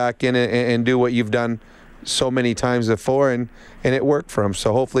and come back in and do what you've done so many times before, and it worked for him.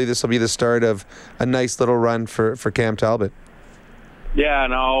 So hopefully this will be the start of a nice little run for Cam Talbot. Yeah,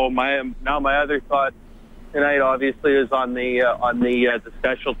 my other thought tonight obviously is on the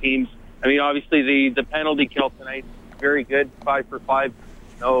special teams. I mean, obviously the penalty kill tonight very good, 5 for 5.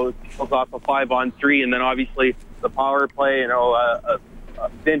 Kills off a 5-on-3, and then obviously the power play. A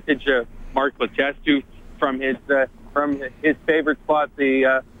vintage Mark Letestu from his favorite spot,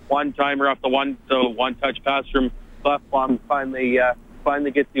 the one-timer off the one-touch pass from Klefbom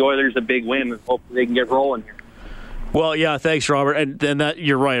finally gets the Oilers a big win, and hopefully they can get rolling here. Well, yeah, thanks, Robert. And that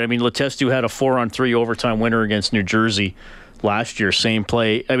you're right. I mean, Letestu had a 4-on-3 overtime winner against New Jersey last year, same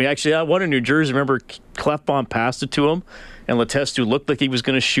play. I mean, actually, that one in New Jersey, remember Klefbom passed it to him, and Letestu looked like he was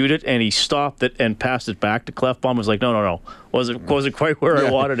going to shoot it, and he stopped it and passed it back to Klefbom. Was like, no, wasn't quite where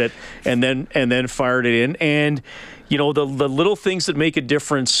I wanted it, and then fired it in. And the little things that make a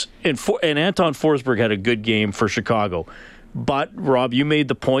difference. And Anton Forsberg had a good game for Chicago. But, Rob, you made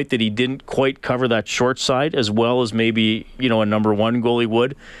the point that he didn't quite cover that short side as well as maybe, a number one goalie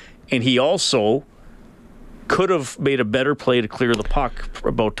would. And he also could have made a better play to clear the puck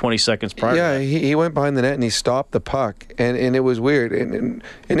about 20 seconds prior. Yeah, he went behind the net and he stopped the puck. And it was weird. And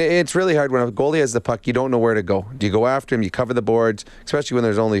it's really hard when a goalie has the puck, you don't know where to go. Do you go after him? You cover the boards, especially when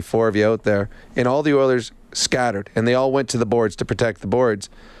there's only 4 of you out there. And all the Oilers scattered, and they all went to the boards to protect the boards.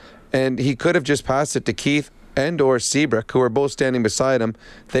 And he could have just passed it to Keith and or Seabrook, who were both standing beside him.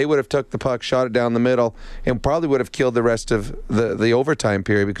 They would have took the puck, shot it down the middle, and probably would have killed the rest of the overtime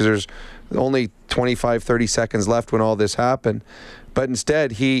period, because there's only 25, 30 seconds left when all this happened. But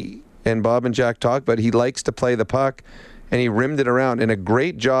instead, he, and Bob and Jack talk about, he likes to play the puck, and he rimmed it around. And a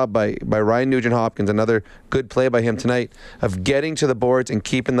great job by Ryan Nugent-Hopkins, another good play by him tonight, of getting to the boards and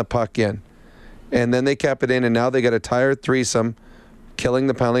keeping the puck in. And then they kept it in, and now they got a tired threesome, killing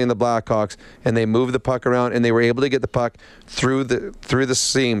the penalty in the Blackhawks, and they moved the puck around, and they were able to get the puck through the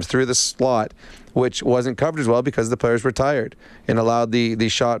seams, through the slot, which wasn't covered as well because the players were tired, and allowed the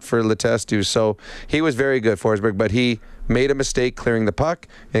shot for Letestu. So he was very good, Forsberg, but he made a mistake clearing the puck,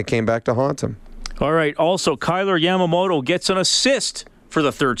 and it came back to haunt him. All right, also, Kyler Yamamoto gets an assist for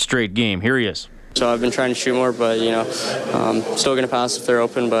the third straight game. Here he is. So I've been trying to shoot more, but, still going to pass if they're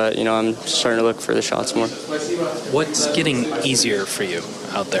open, but, I'm starting to look for the shots more. What's getting easier for you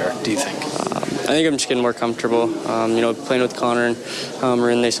out there, do you think? I think I'm just getting more comfortable. Playing with Connor and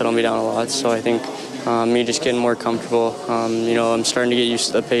Marin, they settle me down a lot, so I think me just getting more comfortable. I'm starting to get used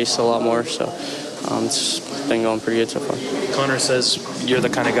to the pace a lot more, so it's been going pretty good so far. Connor says you're the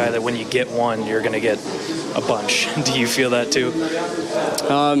kind of guy that when you get one, you're going to get a bunch. Do you feel that too?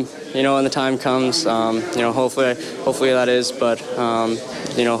 When the time comes, hopefully that is, but,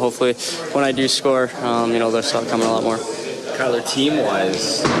 hopefully when I do score, they'll start coming a lot more. Kyler,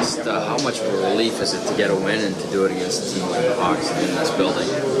 team-wise, how much of a relief is it to get a win and to do it against a team like the Hawks in this building?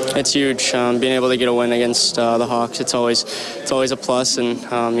 It's huge. Being able to get a win against the Hawks, it's always a plus, and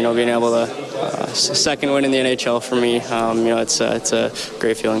being able to second win in the NHL for me, it's a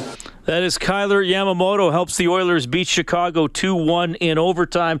great feeling. That is Kyler Yamamoto, helps the Oilers beat Chicago 2-1 in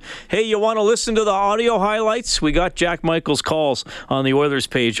overtime. Hey, you want to listen to the audio highlights? We got Jack Michaels' calls on the Oilers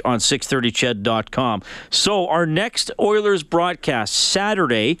page on 630ched.com. So our next Oilers broadcast,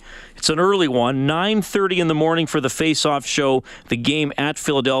 Saturday, it's an early one, 9:30 in the morning for the face-off show. The game at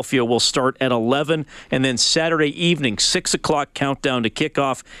Philadelphia will start at 11, and then Saturday evening, 6 o'clock countdown to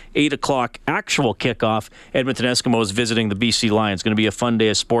kickoff, 8 o'clock actual kickoff. Edmonton Eskimos visiting the BC Lions. Going to be a fun day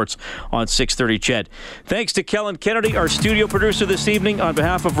of sports on 630 Ched. Thanks to Kellen Kennedy, our studio producer this evening. On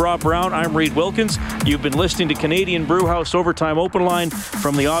behalf of Rob Brown, I'm Reed Wilkins. You've been listening to Canadian Brewhouse Overtime Open Line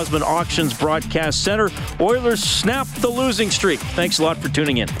from the Osmond Auctions Broadcast Center. Oilers snapped the losing streak. Thanks a lot for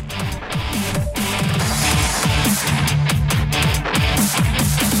tuning in.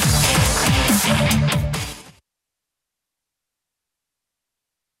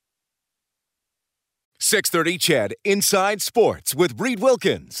 .630 Ched Inside Sports with Reed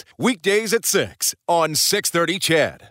Wilkins. Weekdays at 6 on 630 Ched.